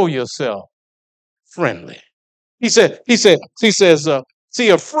show yourself friendly. He says, see,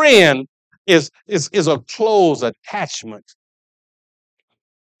 a friend is a close attachment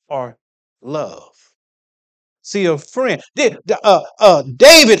or love. See, a friend.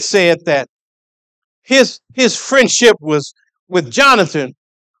 David said that his friendship was with Jonathan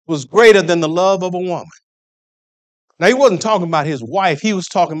was greater than the love of a woman. Now, he wasn't talking about his wife. He was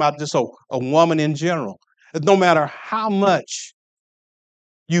talking about just a woman in general. No matter how much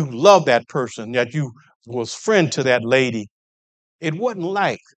you love that person, that you was friend to that lady, it wasn't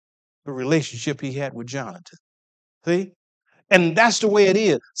like the relationship he had with Jonathan. See? And that's the way it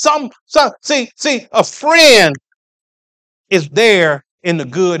is. See, a friend is there in the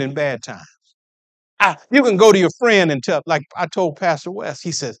good and bad times. You can go to your friend and tell, like I told Pastor West,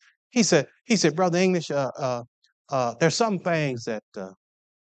 he said, Brother English, there's some things that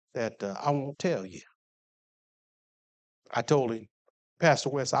I won't tell you. I told him, Pastor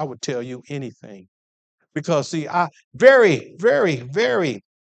West, I would tell you anything. Because see, I very, very, very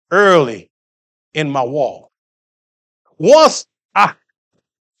early in my walk, once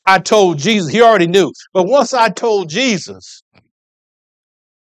I told Jesus, he already knew, but once I told Jesus,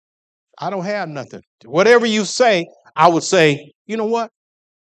 I don't have nothing. Whatever you say, I would say, you know what?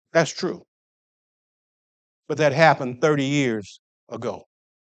 That's true. But that happened 30 years ago.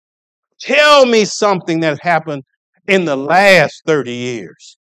 Tell me something that happened in the last 30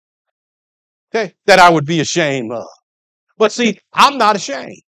 years, okay, that I would be ashamed of. But see, I'm not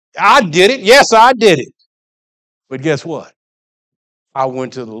ashamed. I did it. Yes, I did it. But guess what? I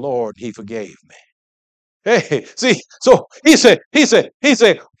went to the Lord. He forgave me. Hey, see, so he said,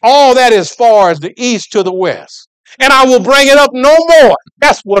 all that as far as the east to the west. And I will bring it up no more.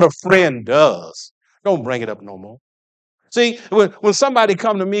 That's what a friend does. Don't bring it up no more. See, when somebody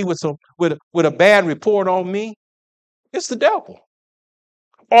come to me with a bad report on me, it's the devil.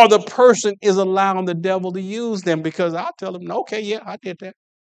 Or the person is allowing the devil to use them, because I'll tell them, okay, yeah, I did that.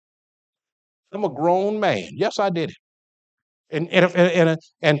 I'm a grown man. Yes, I did it.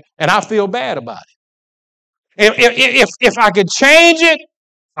 And I feel bad about it. If I could change it,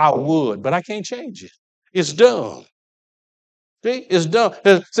 I would, but I can't change it. It's done. See, it's done.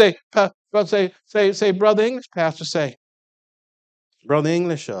 Say, Brother English, Pastor, say, Brother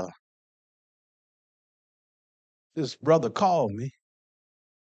English, this brother called me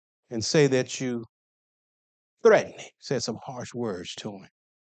and say that you threatened him, said some harsh words to him.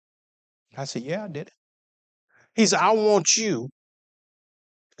 I said, yeah, I did it. He said, I want you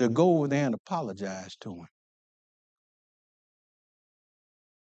to go over there and apologize to him.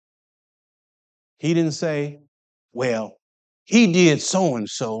 He didn't say, well, he did so and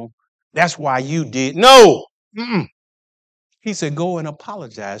so. That's why you did. No. Mm-mm. He said, go and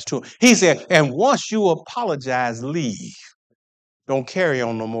apologize to him. He said, and once you apologize, leave. Don't carry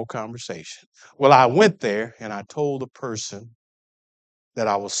on no more conversation. Well, I went there and I told the person that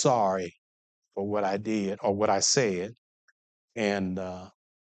I was sorry for what I did or what I said, and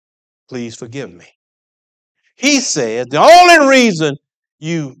please forgive me. He said, the only reason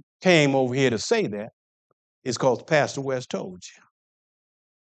you came over here to say that is because Pastor West told you.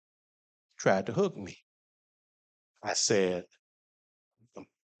 Tried to hook me. I said,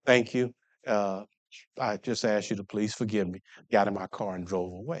 thank you. I just asked you to please forgive me. Got in my car and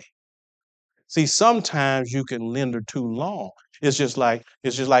drove away. See, sometimes you can linger too long. It's just like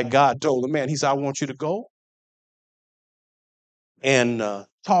God told the man. He said, I want you to go and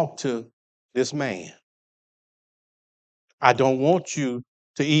talk to this man. I don't want you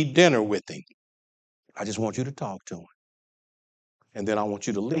to eat dinner with him. I just want you to talk to him. And then I want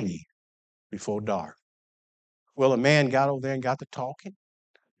you to leave before dark. Well, a man got over there and got to talking.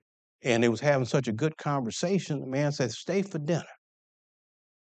 And they was having such a good conversation. The man said, stay for dinner.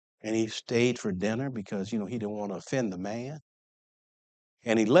 And he stayed for dinner because, he didn't want to offend the man.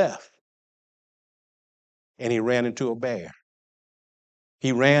 And he left. And he ran into a bear.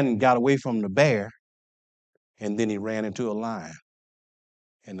 He ran and got away from the bear. And then he ran into a lion.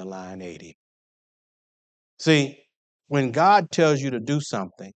 And the lion ate him. See, when God tells you to do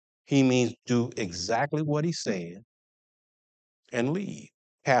something, he means do exactly what he said and leave.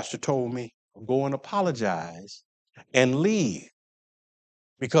 Pastor told me, go and apologize and leave.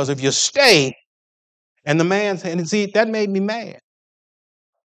 Because if you stay, and the man said, and see, that made me mad.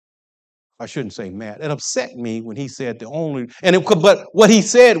 I shouldn't say mad. It upset me when he said but what he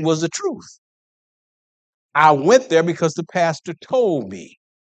said was the truth. I went there because the pastor told me.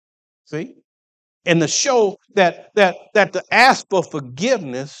 See? And to show that to ask for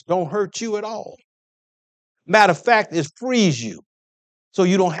forgiveness don't hurt you at all. Matter of fact, it frees you. So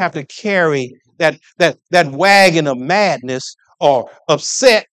you don't have to carry that wagon of madness or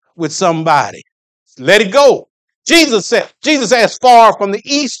upset with somebody. Let it go. Jesus said, as far from the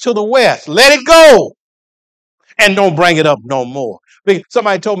east to the west, let it go. And don't bring it up no more.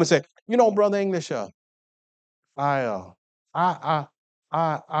 Somebody told me, say, Brother English, I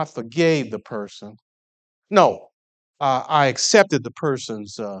forgave the person, No, I accepted the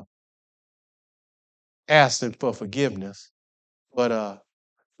person's asking for forgiveness, but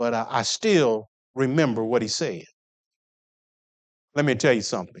I still remember what he said. Let me tell you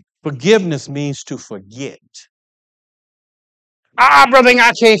something. Forgiveness means to forget. Brother,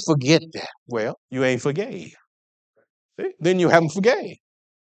 I can't forget that. Well, you ain't forgave. See? Then you haven't forgave.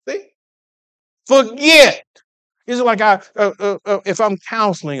 See? Forget. It's like if I'm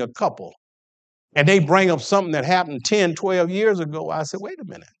counseling a couple and they bring up something that happened 10, 12 years ago, I said, wait a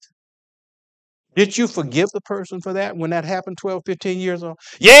minute. Did you forgive the person for that when that happened 12, 15 years ago?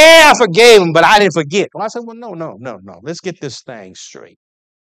 Yeah, I forgave him, but I didn't forget. Well, I said, well, no. Let's get this thing straight.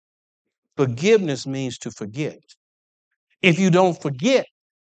 Forgiveness means to forget. If you don't forget,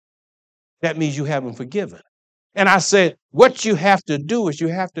 that means you haven't forgiven. And I said, what you have to do is you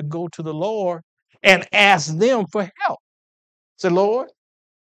have to go to the Lord and ask them for help. Say, Lord,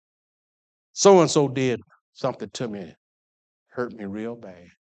 so and so did something to me, hurt me real bad.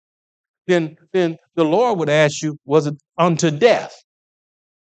 Then the Lord would ask you, was it unto death?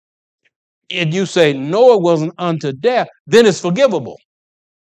 And you say, no, it wasn't unto death, then it's forgivable.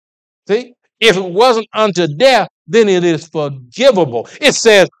 See? If it wasn't unto death, then it is forgivable. It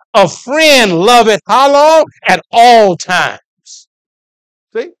says, a friend loveth how long? At all times.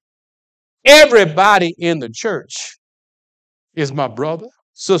 See? Everybody in the church is my brother,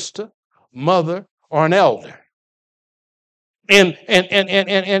 sister, mother, or an elder. And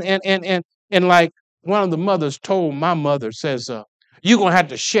like one of the mothers told my mother, says, you're gonna have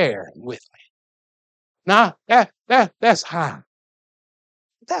to share with me. Now that's high.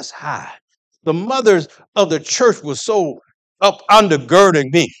 That's high. The mothers of the church were so up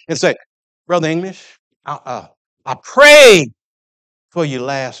undergirding me and say, Brother English, I prayed for you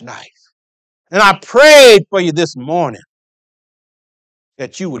last night. And I prayed for you this morning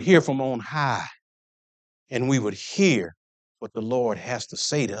that you would hear from on high and we would hear what the Lord has to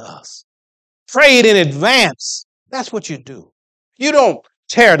say to us. Pray it in advance. That's what you do. You don't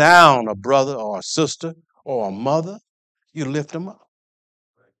tear down a brother or a sister or a mother. You lift them up.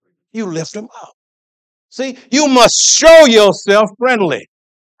 You lift them up. See, you must show yourself friendly.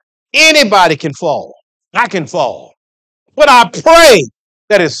 Anybody can fall. I can fall. But I pray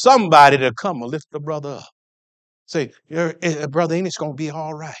that it's somebody to come and lift the brother up. Say, Brother English is going to be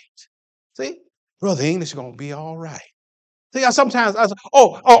all right. See, Brother English is going to be all right. See, sometimes I say,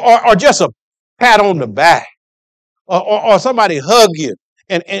 or just a pat on the back. Or somebody hug you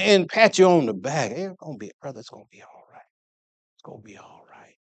and pat you on the back. It's going to be, brother, it's going to be all right. It's going to be all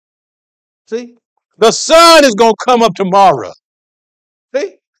right. See, the sun is going to come up tomorrow.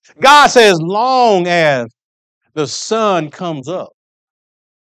 See, God says, as long as the sun comes up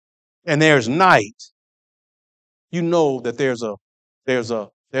and there's night, you know that there's a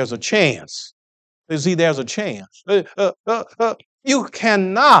chance. You see, there's a chance. You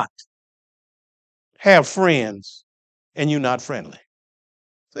cannot have friends and you're not friendly.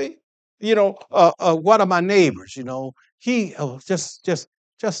 See, one of my neighbors, he was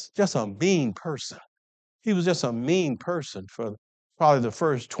just a mean person. He was just a mean person for probably the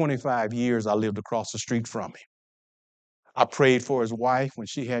first 25 years I lived across the street from him. I prayed for his wife when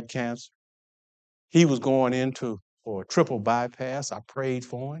she had cancer. He was going into for a triple bypass. I prayed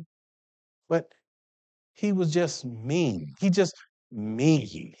for him. But he was just mean. He just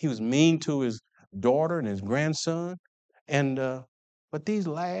mean. He was mean to his daughter and his grandson. And but these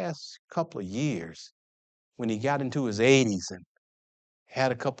last couple of years, when he got into his 80s and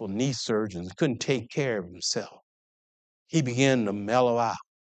had a couple of knee surgeons, couldn't take care of himself, he began to mellow out.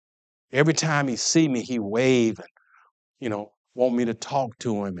 Every time he see me, he wave and, want me to talk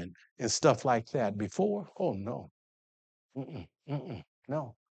to him and stuff like that. Before, oh no,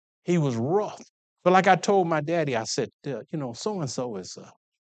 no. He was rough. But like I told my daddy, I said, so-and-so is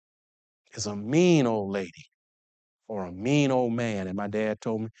a mean old lady or a mean old man. And my dad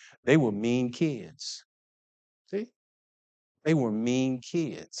told me they were mean kids. See? They were mean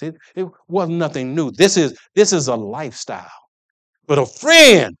kids. It wasn't nothing new. This is a lifestyle. But a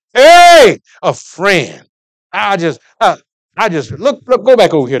friend, hey, a friend. I just look, go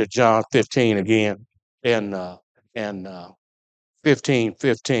back over here to John 15 again and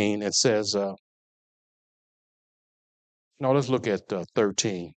 15:15. It says, no, let's look at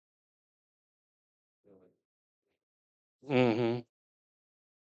 13.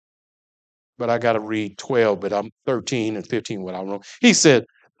 But I got to read 12, but I'm 13 and 15 what I wrote. He said,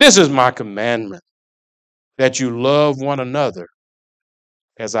 this is my commandment, that you love one another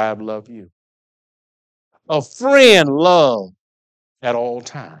as I have loved you. A friend love at all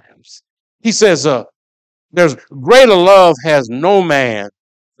times. He says, there's greater love has no man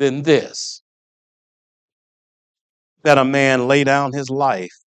than this, that a man lay down his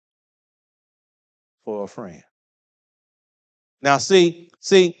life for a friend. Now, see,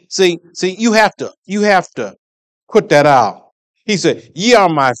 you have to put that out. He said, ye are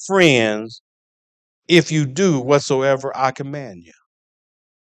my friends if you do whatsoever I command you.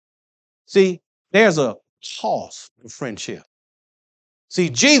 See, there's a cost to friendship. See,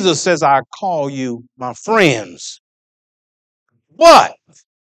 Jesus says, I call you my friends. But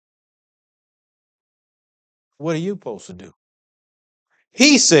what are you supposed to do?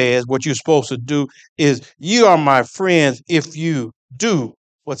 He says what you're supposed to do is, you are my friends if you do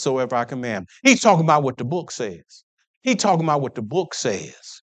whatsoever I command. He's talking about what the book says. He's talking about what the book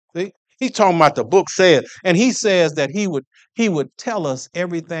says. See? He's talking about the book says. And he says that he would tell us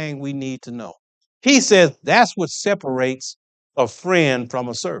everything we need to know. He says that's what separates a friend from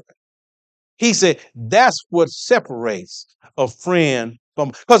a servant. He said that's what separates a friend from,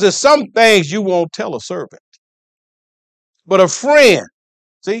 because there's some things you won't tell a servant. But a friend,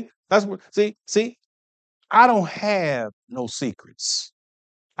 see, that's what, see, I don't have no secrets.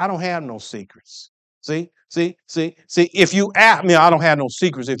 I don't have no secrets. See, if you ask me, I don't have no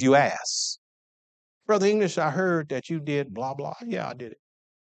secrets if you ask. Brother English, I heard that you did blah, blah. Yeah, I did it.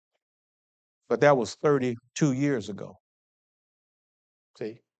 But that was 32 years ago.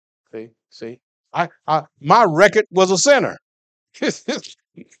 See. My record was a sinner.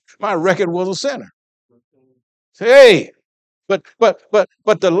 My record was a sinner. Hey, but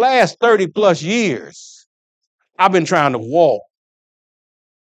the last 30 plus years, I've been trying to walk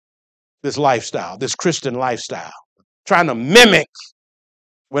this lifestyle, this Christian lifestyle, trying to mimic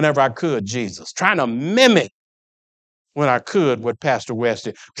whenever I could Jesus, trying to mimic when I could what Pastor West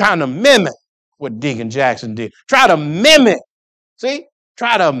did, trying to mimic what Deacon Jackson did, try to mimic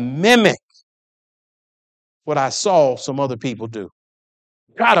what I saw some other people do.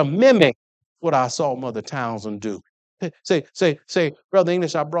 Try to mimic what I saw Mother Townsend do. Say, Brother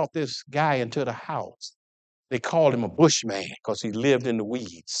English, I brought this guy into the house. They called him a bushman because he lived in the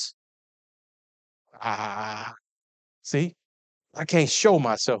weeds. See, I can't show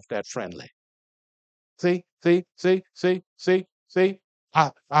myself that friendly. See.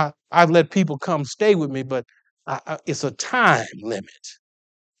 I've let people come stay with me, but it's a time limit.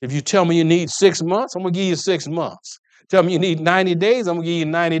 If you tell me you need 6 months, I'm going to give you 6 months. Tell me you need 90 days, I'm going to give you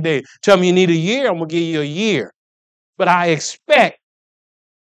 90 days. Tell me you need a year, I'm going to give you a year. But I expect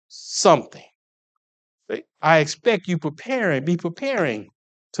something. See? I expect you be preparing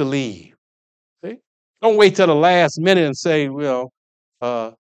to leave. See? Don't wait till the last minute and say, well,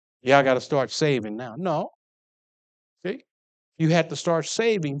 yeah, I got to start saving now. No. See? You had to start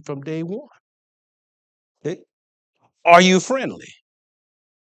saving from day one. See? Are you friendly?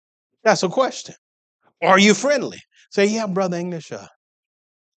 That's a question. Are you friendly? Say, yeah, Brother English,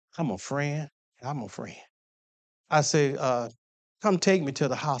 I'm a friend. I'm a friend. I say, come take me to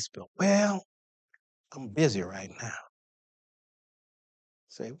the hospital. Well, I'm busy right now.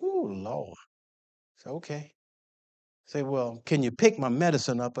 Say, oh, Lord. Say, okay. Say, well, can you pick my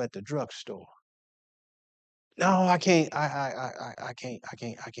medicine up at the drugstore? No, I can't. I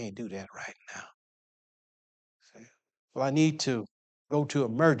can't do that right now. Say, well, I need to go to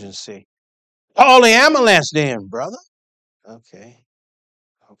emergency. Call the ambulance then, brother. Okay.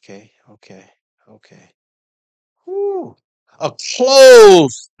 Whew. A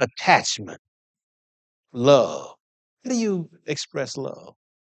close attachment. Love. How do you express love?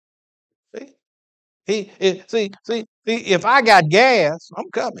 See, if I got gas,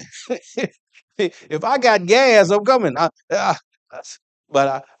 I'm coming. If I got gas, I'm coming.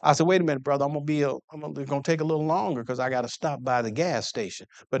 But I said, wait a minute, brother, it's gonna take a little longer because I got to stop by the gas station.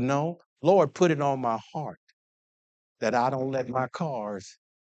 But no, Lord put it on my heart that I don't let my cars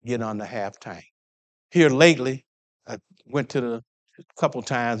get under half tank. Here lately, I went to the couple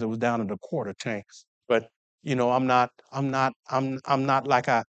times. It was down to the quarter tank. But I'm not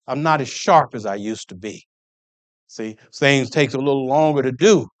as sharp as I used to be. See, things takes a little longer to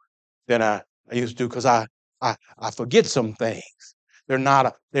do than I used to because I forget some things. They're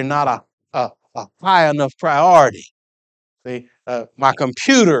not a high enough priority. See, my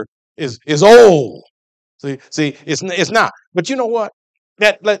computer is old. See, it's not. But you know what?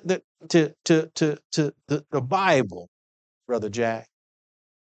 To the Bible, Brother Jack,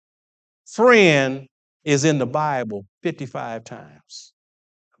 friend is in the Bible 55 times.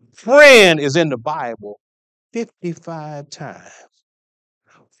 Friend is in the Bible 55 times.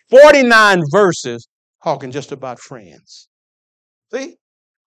 49 verses talking just about friends. See?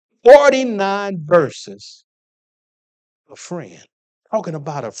 49 verses of friend. Talking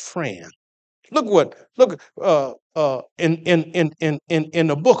about a friend. Look in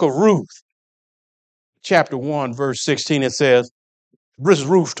the book of Ruth. chapter 1, verse 16, it says, this is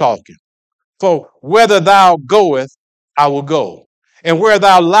Ruth talking. For whether thou goest, I will go. And where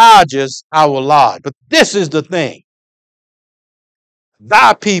thou lodgest, I will lodge. But this is the thing.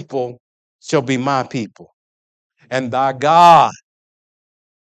 Thy people shall be my people. And thy God,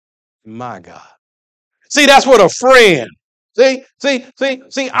 my God. See, that's what a friend. See,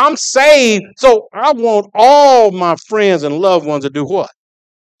 I'm saved. So I want all my friends and loved ones to do what?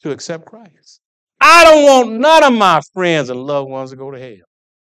 To accept Christ. I don't want none of my friends and loved ones to go to hell.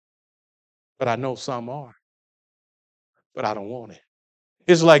 But I know some are. But I don't want it.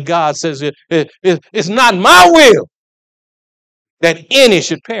 It's like God says, it's not my will that any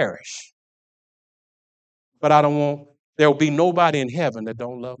should perish. But I don't want, there will be nobody in heaven that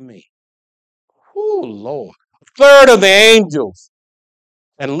don't love me. Oh, Lord. A third of the angels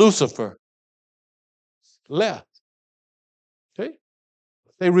and Lucifer left. See?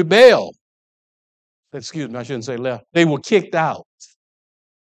 They rebelled. Excuse me, I shouldn't say left. They were kicked out.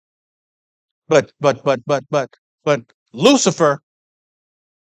 But Lucifer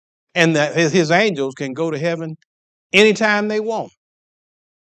and his angels can go to heaven anytime they want.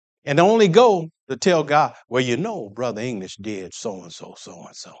 And only go to tell God, well, you know, Brother English did so and so, so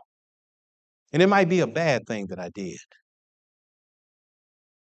and so. And it might be a bad thing that I did.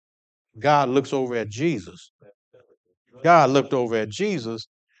 God looks over at Jesus. God looked over at Jesus,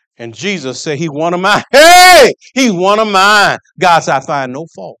 and Jesus said, he one of mine. Hey, he's one of mine. God said, I find no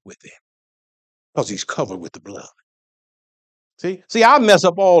fault with him because he's covered with the blood. See, I mess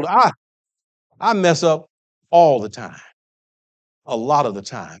up I mess up all the time. A lot of the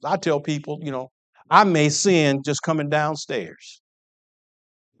times. I tell people, you know, I may sin just coming downstairs.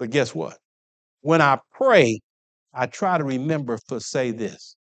 But guess what? When I pray, I try to remember to say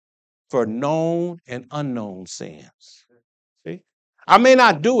this, for known and unknown sins. See? I may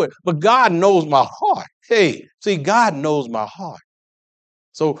not do it, but God knows my heart. Hey, see, God knows my heart.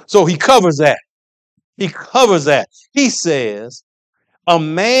 So he covers that. He covers that. He says, a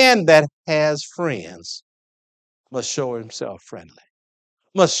man that has friends must show himself friendly.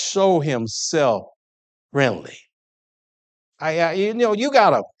 Must show himself friendly. You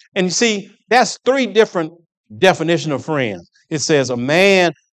gotta, and you see, that's three different definitions of friends. It says a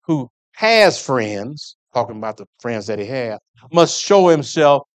man who has friends, talking about the friends that he has, must show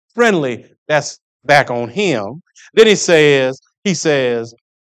himself friendly. That's back on him. Then he says,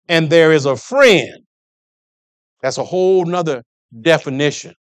 and there is a friend. That's a whole nother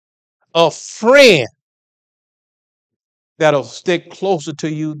definition. A friend that'll stick closer to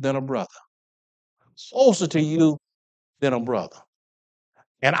you than a brother. Closer to you than a brother.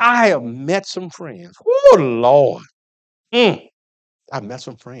 And I have met some friends. Oh, Lord. I met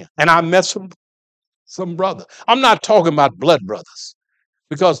some friends. And I met some brothers. I'm not talking about blood brothers.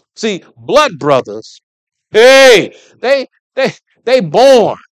 Because, see, blood brothers, hey, they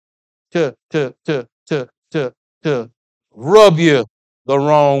born to rub you the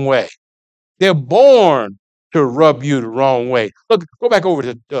wrong way. They're born to rub you the wrong way. Look, go back over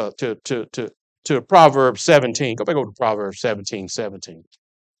to Proverbs 17. Go back over to Proverbs 17:17.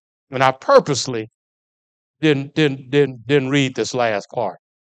 And I purposely didn't read this last part.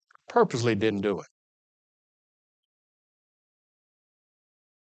 Purposely didn't do it.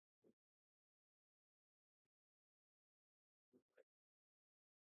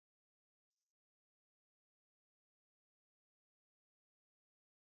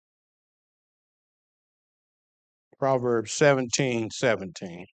 Proverbs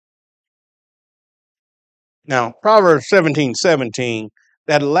 17:17. Now, Proverbs 17:17,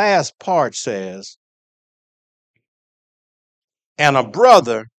 that last part says, and a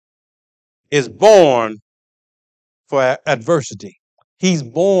brother is born for adversity. He's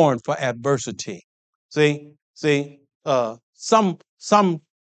born for adversity. Sometimes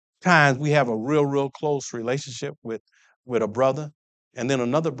we have a real close relationship with a brother, and then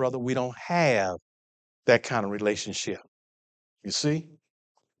another brother we don't have that kind of relationship. You see?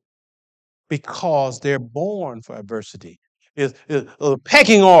 Because they're born for adversity. It's a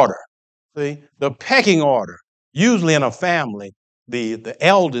pecking order. See? The pecking order. Usually in a family, the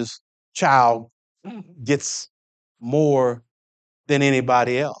eldest child gets more than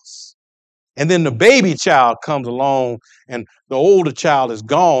anybody else. And then the baby child comes along and the older child is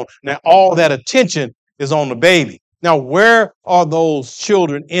gone. Now all that attention is on the baby. Now, where are those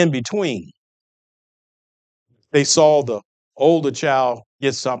children in between? They saw the older child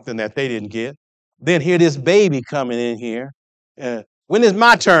get something that they didn't get. Then here this baby coming in here. When is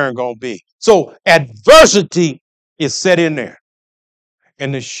my turn going to be? So adversity is set in there.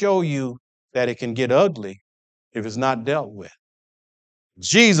 And to show you that it can get ugly if it's not dealt with.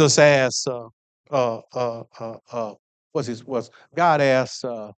 Jesus asked God asked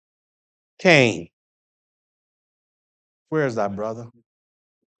Cain, where is thy brother?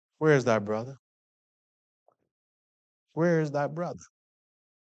 Where is thy brother? Where is thy brother?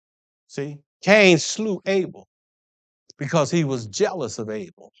 See, Cain slew Abel because he was jealous of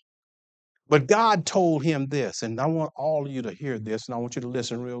Abel. But God told him this, and I want all of you to hear this, and I want you to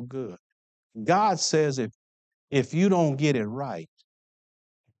listen real good. God says if you don't get it right,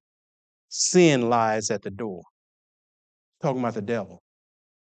 sin lies at the door. Talking about the devil.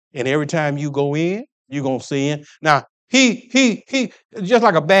 And every time you go in, you're gonna sin. Now, he just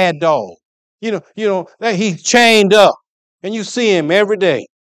like a bad dog. That he's chained up. And you see him every day.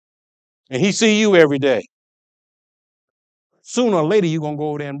 And he see you every day. Sooner or later, you're gonna go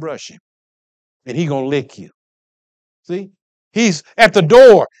over there and brush him. And he gonna lick you. See? He's at the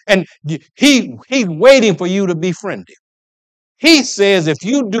door and he's waiting for you to befriend him. He says, if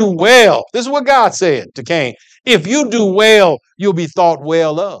you do well, this is what God said to Cain. If you do well, you'll be thought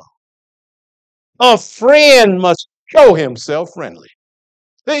well of. A friend must show himself friendly.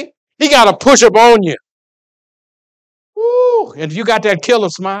 See? He got to push up on you. Woo. And you got that killer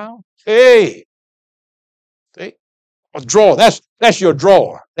smile. Hey. See? A drawer. That's your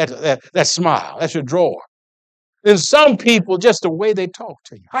drawer. That smile. That's your drawer. And some people, just the way they talk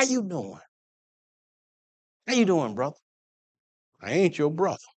to you. How you doing? How you doing, brother? I ain't your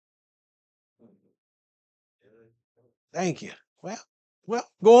brother. Thank you. Well,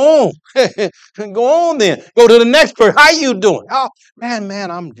 go on. Go on then. Go to the next person. How you doing? Oh,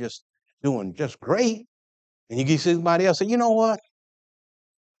 man, I'm just doing just great. And you get somebody else say, you know what?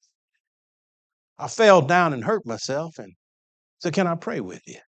 I fell down and hurt myself. And so can I pray with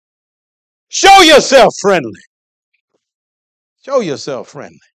you? Show yourself friendly. Show yourself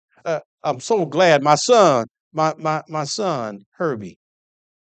friendly. I'm so glad my son, my son, Herbie,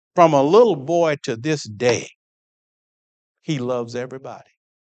 from a little boy to this day, he loves everybody.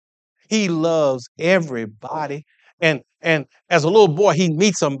 He loves everybody. And as a little boy, he'd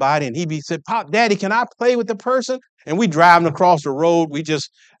meet somebody and he'd said, Pop, Daddy, can I play with the person? And we driving across the road. We just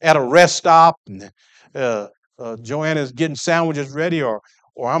at a rest stop and Joanna's getting sandwiches ready or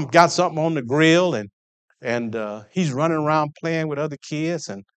I'm got something on the grill and he's running around playing with other kids.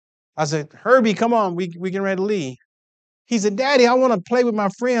 And I said, Herbie, come on, we getting ready to leave. He said, Daddy, I want to play with my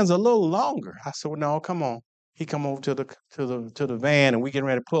friends a little longer. I said, well, no, come on. He come over to the van and we getting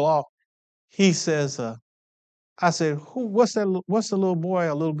ready to pull off. He says, I said, what's the little boy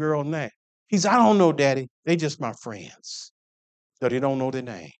or little girl name? He said, I don't know, Daddy. They just my friends. So they don't know their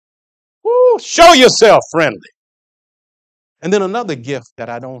name. Woo, show yourself friendly. And then another gift that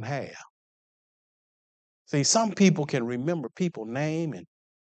I don't have. See, some people can remember people's name and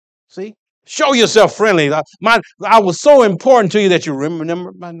see, show yourself friendly. I was so important to you that you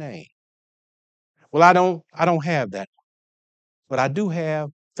remember my name. Well, I don't have that, but I do have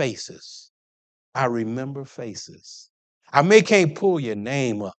faces. I remember faces. I can't pull your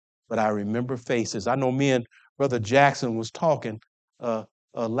name up, but I remember faces. I know me and Brother Jackson was talking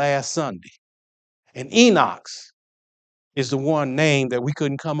last Sunday, and Enoch's is the one name that we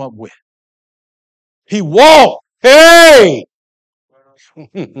couldn't come up with. He walked. Hey!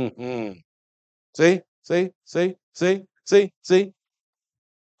 See?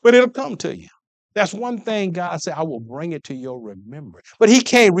 But it'll come to you. That's one thing God said, I will bring it to your remembrance. But he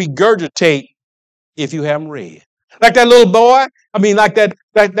can't regurgitate if you haven't read. Like that little boy, like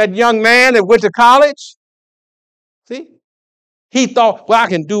that young man that went to college. See? He thought, well, I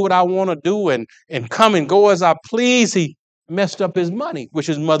can do what I want to do and come and go as I please. He messed up his money, which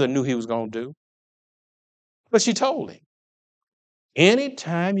his mother knew he was going to do. But she told him,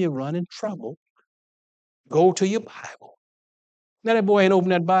 anytime you run in trouble, go to your Bible. Now that boy ain't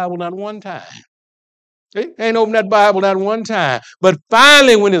opened that Bible not one time. He ain't opened that Bible not one time. But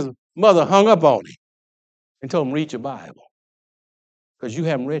finally, when his mother hung up on him and told him, read your Bible, because you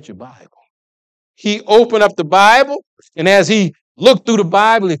haven't read your Bible. He opened up the Bible, and as he looked through the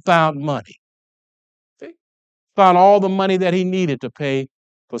Bible, he found money. See? Found all the money that he needed to pay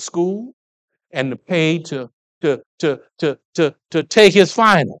for school and to pay to take his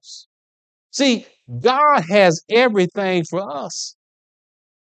finals. See, God has everything for us.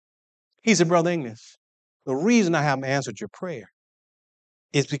 He said, Brother English, the reason I haven't answered your prayer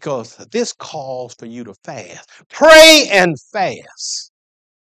is because this calls for you to fast. Pray and fast.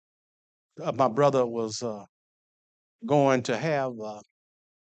 My brother was going to have,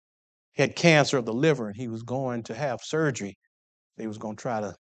 had cancer of the liver, and he was going to have surgery. They was going to try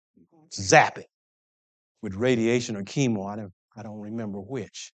to zap it with radiation or chemo. I don't remember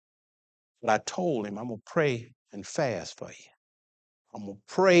which. But I told him, I'm going to pray and fast for you. I'm going to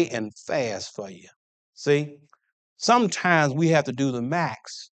pray and fast for you. See, sometimes we have to do the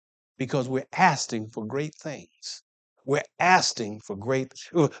max because we're asking for great things. We're asking for great.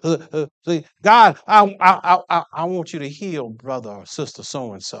 See, God, I want you to heal brother or sister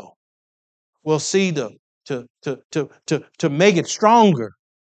so and so. Well, see, to make it stronger,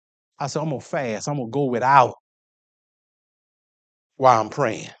 I said, I'm going to fast. I'm going to go without while I'm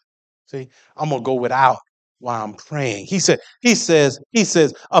praying. See, I'm going to go without while I'm praying. He says,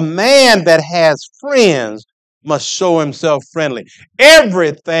 a man that has friends must show himself friendly.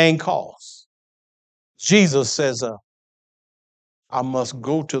 Everything costs. Jesus says, I must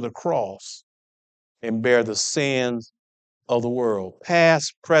go to the cross and bear the sins of the world,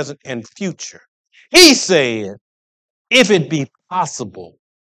 past, present, and future. He said, if it be possible,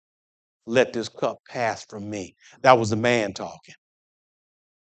 let this cup pass from me. That was the man talking.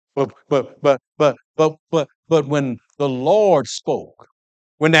 But when the Lord spoke,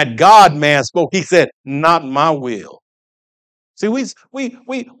 when that God man spoke, he said, not my will. See,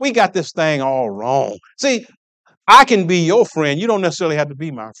 we got this thing all wrong. See, I can be your friend. You don't necessarily have to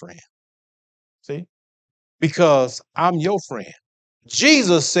be my friend. See, because I'm your friend.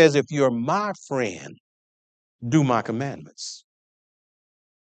 Jesus says, if you're my friend, do my commandments.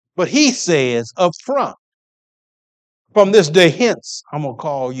 But he says up front, from this day hence, I'm going to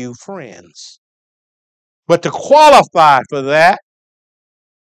call you friends. But to qualify for that,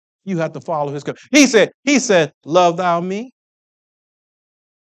 you have to follow his command. He said, love thou me.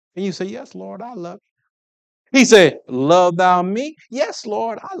 And you say, yes, Lord, I love you. He said, love thou me. Yes,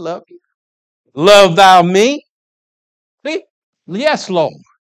 Lord, I love you. Love thou me. See? Yes, Lord.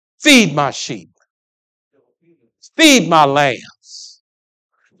 Feed my sheep. Feed my lambs.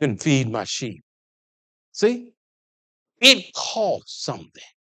 Then feed my sheep. See? It costs something.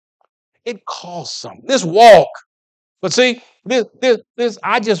 It costs something. This walk. But see, this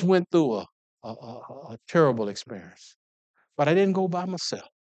I just went through a terrible experience. But I didn't go by myself.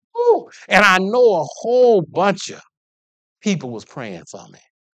 Ooh, and I know a whole bunch of people was praying for me.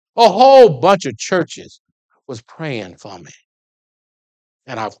 A whole bunch of churches was praying for me.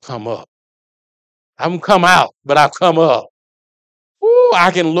 And I've come up. I haven't come out, but I've come up. Ooh, I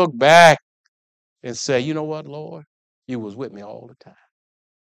can look back and say, you know what, Lord? You was with me all the time.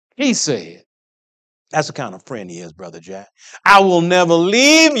 He said, that's the kind of friend he is, Brother Jack. I will never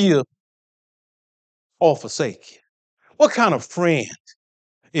leave you or forsake you. What kind of friend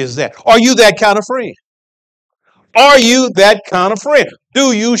is that? Are you that kind of friend? Are you that kind of friend?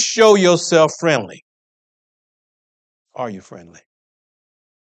 Do you show yourself friendly? Are you friendly?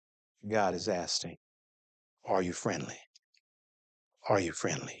 God is asking, are you friendly? Are you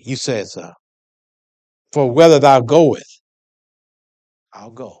friendly? You says, for whether thou goest,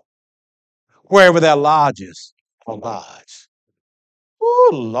 I'll go. Wherever thou lodges, I'll lodge. Oh,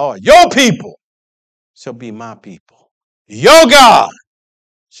 Lord, your people shall be my people. Your God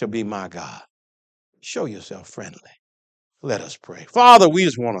shall be my God. Show yourself friendly. Let us pray. Father, we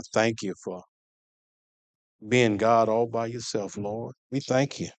just want to thank you for being God all by yourself, Lord. We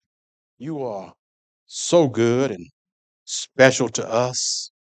thank you. You are so good and special to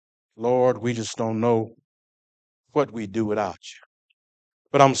us. Lord, we just don't know what we do without you.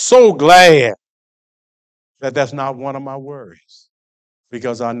 But I'm so glad that that's not one of my worries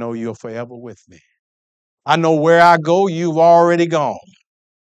because I know you're forever with me. I know where I go, you've already gone.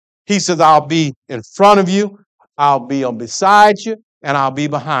 He says, I'll be in front of you, I'll be on beside you, and I'll be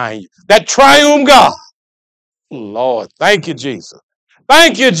behind you. That triune God. Lord, thank you, Jesus.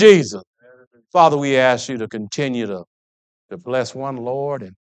 Thank you, Jesus. Father, we ask you to continue to bless one, Lord,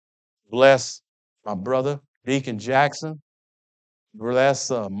 and bless my brother, Deacon Jackson. Bless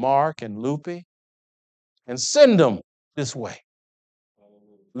Mark and Lupe, and send them this way.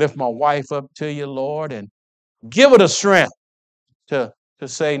 Lift my wife up to you, Lord, and give her the strength to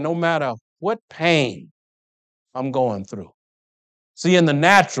say, no matter what pain I'm going through. See, in the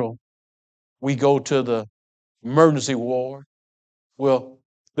natural, we go to the emergency ward. Well,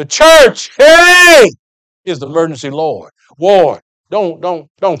 the church, hey, is the emergency ward.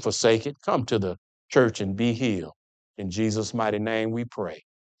 Don't forsake it. Come to the church and be healed. In Jesus' mighty name we pray.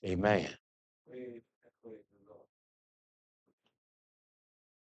 Amen.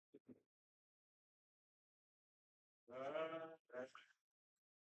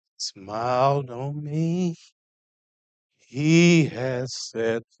 Smiled on me. He has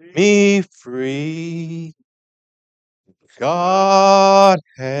set me free. God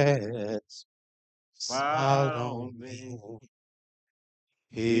has smiled on me.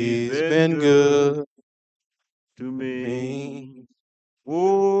 He's been good to me. me.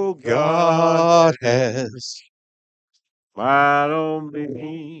 Oh, God has smile on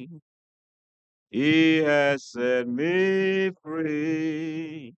me. He has set me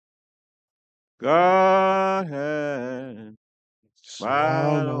free. God has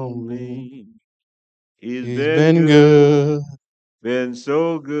Smile smiled on on me. me. He's He's been been good, good. been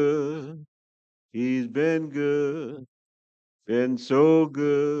so good. He's been so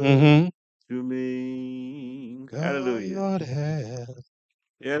good Mm-hmm. to me. Hallelujah. God has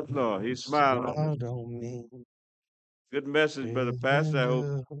Yes, Lord. He smiled on me. smiled on me. Good message, Brother He's Pastor. been I hope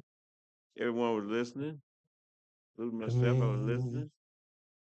good everyone was listening. Including to myself, I was me. listening.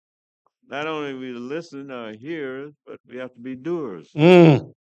 Not only we listen or hearers, but we have to be doers.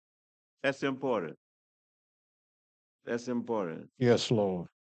 Mm. That's important. That's important. Yes, Lord.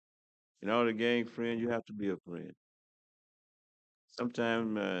 In order to gain friends, you have to be a friend.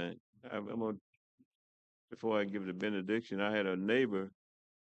 Sometimes I'm gonna, before I give the benediction, I had a neighbor.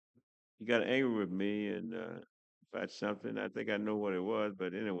 He got angry with me and about something. I think I know what it was,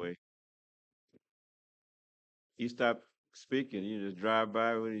 but anyway, he stopped speaking. He just drive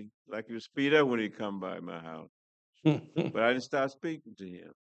by when he like he would speed up when he come by my house. But I didn't stop speaking to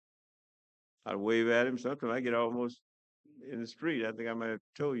him. I'd wave at him. Sometimes I get almost in the street. I think I might have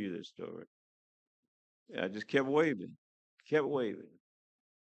told you this story. I just kept waving,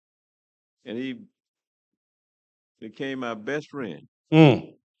 and he became my best friend.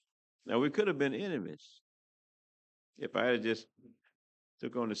 Mm. Now we could have been enemies if I had just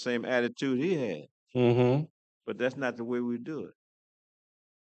took on the same attitude he had, Mm-hmm. but that's not the way we do it.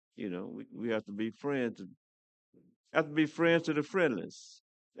 We have to be friends. Have to be friends to the friendless.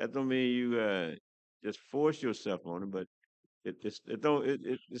 That don't mean you just force yourself on them, but it don't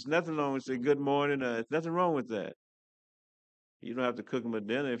it's nothing wrong with say good morning. It's nothing wrong with that. You don't have to cook them a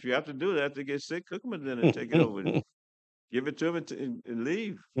dinner. If you have to do that to get sick, cook them a dinner and take it over. Give it to them and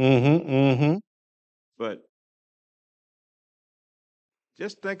leave. Mm-hmm. Mm-hmm. But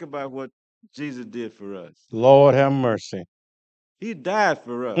just think about what Jesus did for us. Lord have mercy. He died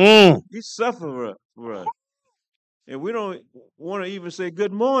for us. Mm. He suffered for us. And we don't want to even say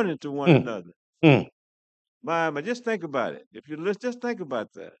good morning to one Mm. another. Mm. But just think about it. If you listen, just think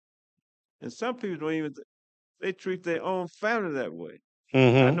about that. And some people don't even they treat their own family that way. I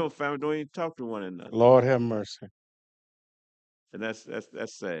Mm-hmm. know family don't even talk to one another, Lord have mercy. and that's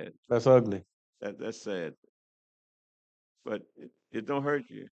sad. That's ugly. That's sad. But it don't hurt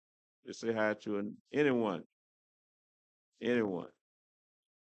you to say hi to anyone, anyone.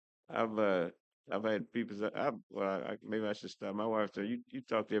 I've uh I've had people say, maybe I should stop. My wife said, you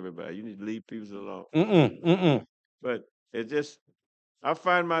talk to everybody. You need to leave people alone. Mm-mm. Mm-mm. But it just I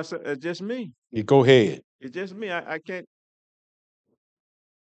find myself it's just me. You go ahead. It's just me. I can't.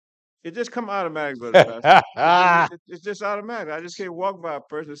 It just come automatic, brother pastor. It's just automatic. I just can't walk by a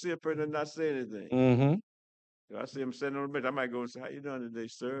person, see a person, and not say anything. Mm-hmm. I see him sitting on the bench. I might go and say, "How you doing today,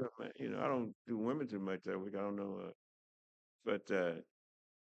 sir?" Man, I don't do women too much that week. I don't know, but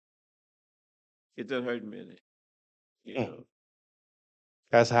it doesn't hurt me any. You Mm. know,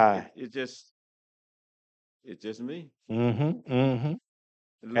 That's it high. it just it's just me. Mm-hmm. Mm-hmm. And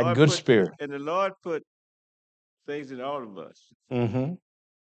the That Lord good put spirit. and the Lord put things in all of us. Mm-hmm.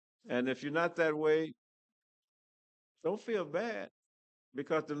 And if you're not that way, don't feel bad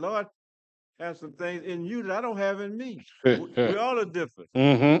because the Lord has some things in you that I don't have in me. We all are different.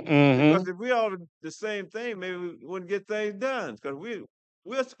 Mm-hmm. Mm-hmm. Because if we all the same thing, maybe we wouldn't get things done. Because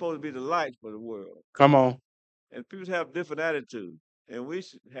we're supposed to be the light for the world, Come on. and people have different attitudes, and we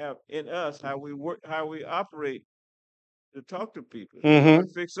should have in us how we work, how we operate to talk to people. The Mm-hmm.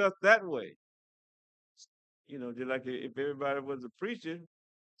 Lord fix us that way. Just like if everybody was a preacher,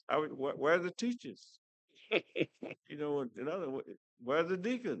 where are the teachers? In other words, where are the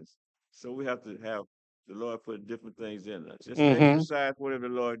deacons? So we have to have the Lord put different things in us. Just Mm-hmm. exercise whatever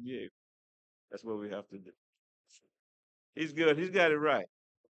the Lord gave. That's what we have to do. He's good. He's got it right.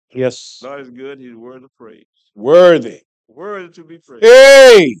 Yes. Lord is good. He's worthy of praise. Worthy. Worthy to be praised.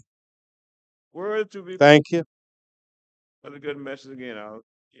 Hey. Worthy to be praised. Thank you. That's a good message again. I'll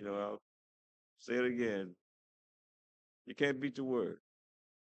say it again. You can't beat the word.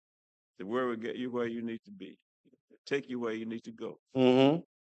 The word will get you where you need to be. Take you where you need to go. Mm-hmm.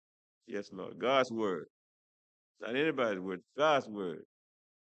 Yes, Lord. God's word. Not anybody's word. God's word.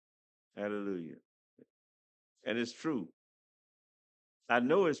 Hallelujah. And it's true. I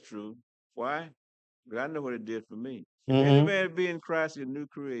know it's true. Why? Because I know what it did for me. If any Mm-hmm. man be in Christ, a new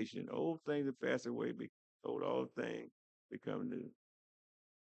creation. Old things have passed away. Behold, all things become new.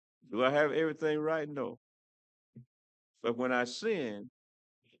 Do I have everything right? No. But when I sin,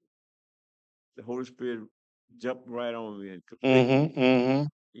 the Holy Spirit jumped right on me and convict me. Mm-hmm. Mm-hmm.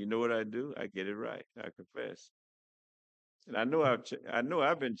 You know what I do? I get it right. I confess. And I know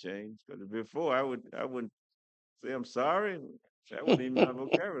I've been changed because before I wouldn't say I'm sorry. That wasn't even my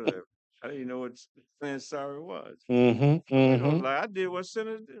vocabulary. I didn't even know what saying sorry was. Mm-hmm. So, you know, Mm-hmm. like I did what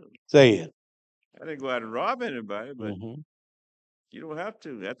sinners do. Say it. I didn't go out and rob anybody, but Mm-hmm. you don't have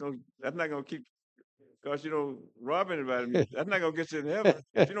to. That's not gonna keep because you don't rob anybody. That's not gonna get you in heaven.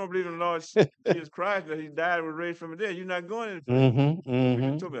 If you don't believe in the Lord Jesus Christ that He died and was raised from the dead, you're not going any place. Mm-hmm. But you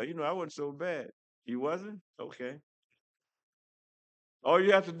Mm-hmm. told me, you know, I wasn't so bad. You wasn't? Okay. All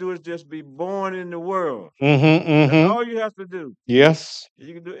you have to do is just be born in the world. Mm-hmm. That's Mm-hmm. all you have to do. Yes.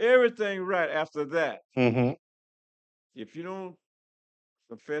 You can do everything right after that. Mm-hmm. If you don't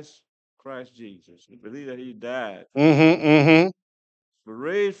confess Christ Jesus and believe that He died, Mm-hmm. Mm-hmm. was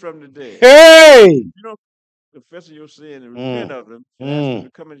raised from the dead, Hey. you don't confess your sin and repent Mm. of them and ask Him Mm.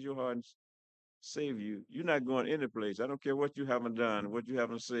 to come into your heart and save you, you're not going any place. I don't care what you haven't done, what you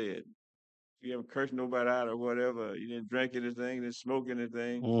haven't said. You haven't cursed nobody out or whatever. You didn't drink anything, you didn't smoke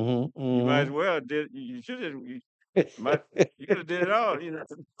anything. Mm-hmm. You might as Mm-hmm. well did. You should have. You could have did it all, you know,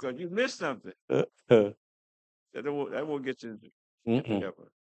 because you missed something. That won't get you into Mm-mm. heaven.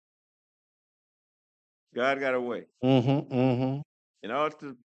 God got a way, Mm-hmm. Mm-hmm. and all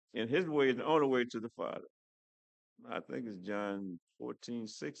to, and His way is the only way to the Father. I think it's John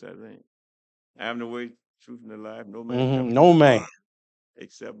 14:6. I think I am the way, truth, and the life. No man Mm-hmm. coming to No the man. Father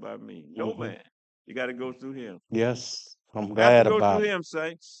except by me. No Mm-hmm. man. You got to go through Him. Yes. I'm Have to glad go through about it. Him,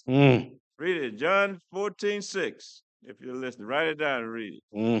 saints. Mm. Read it, John 14:6. If you're listening, write it down and read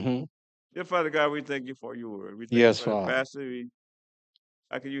it. Mm-hmm. Dear Father God, we thank you for your word. We thank you Yes, for the Father. pastor.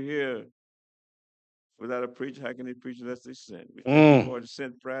 How can you hear without a preacher? How can they preach unless they sent? We thank you Mm. for the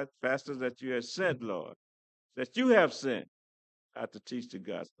sent pastors that you have sent, Lord, that you have sent out to teach the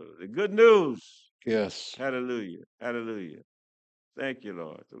gospel. The good news. Yes. Hallelujah. Hallelujah. Thank you,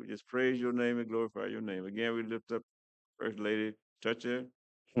 Lord. So we just praise your name and glorify your name. Again, we lift up First Lady, touch her,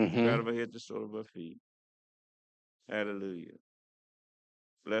 crown Mm-hmm. of her head to the sole of her feet. Hallelujah.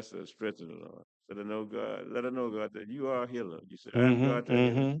 Bless her, strengthen her, Lord. Let her know, God, that you are a healer. You said, I am God Mm-hmm. that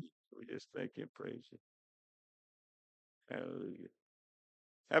healeth Mm-hmm. thee. So we just thank you and praise you. Hallelujah.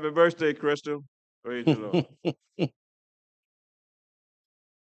 Happy birthday, Crystal. Praise the Lord.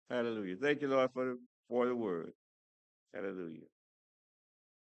 Hallelujah. Thank you, Lord, for the word. Hallelujah.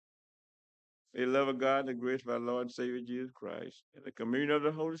 May the love of God and the grace of our Lord and Savior Jesus Christ and the communion of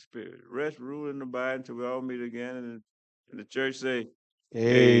the Holy Spirit rest, rule, and abide until we all meet again. And the church say,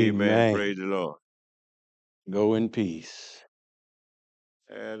 Amen. Amen. Praise the Lord. Go in peace.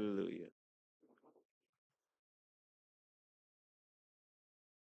 Hallelujah.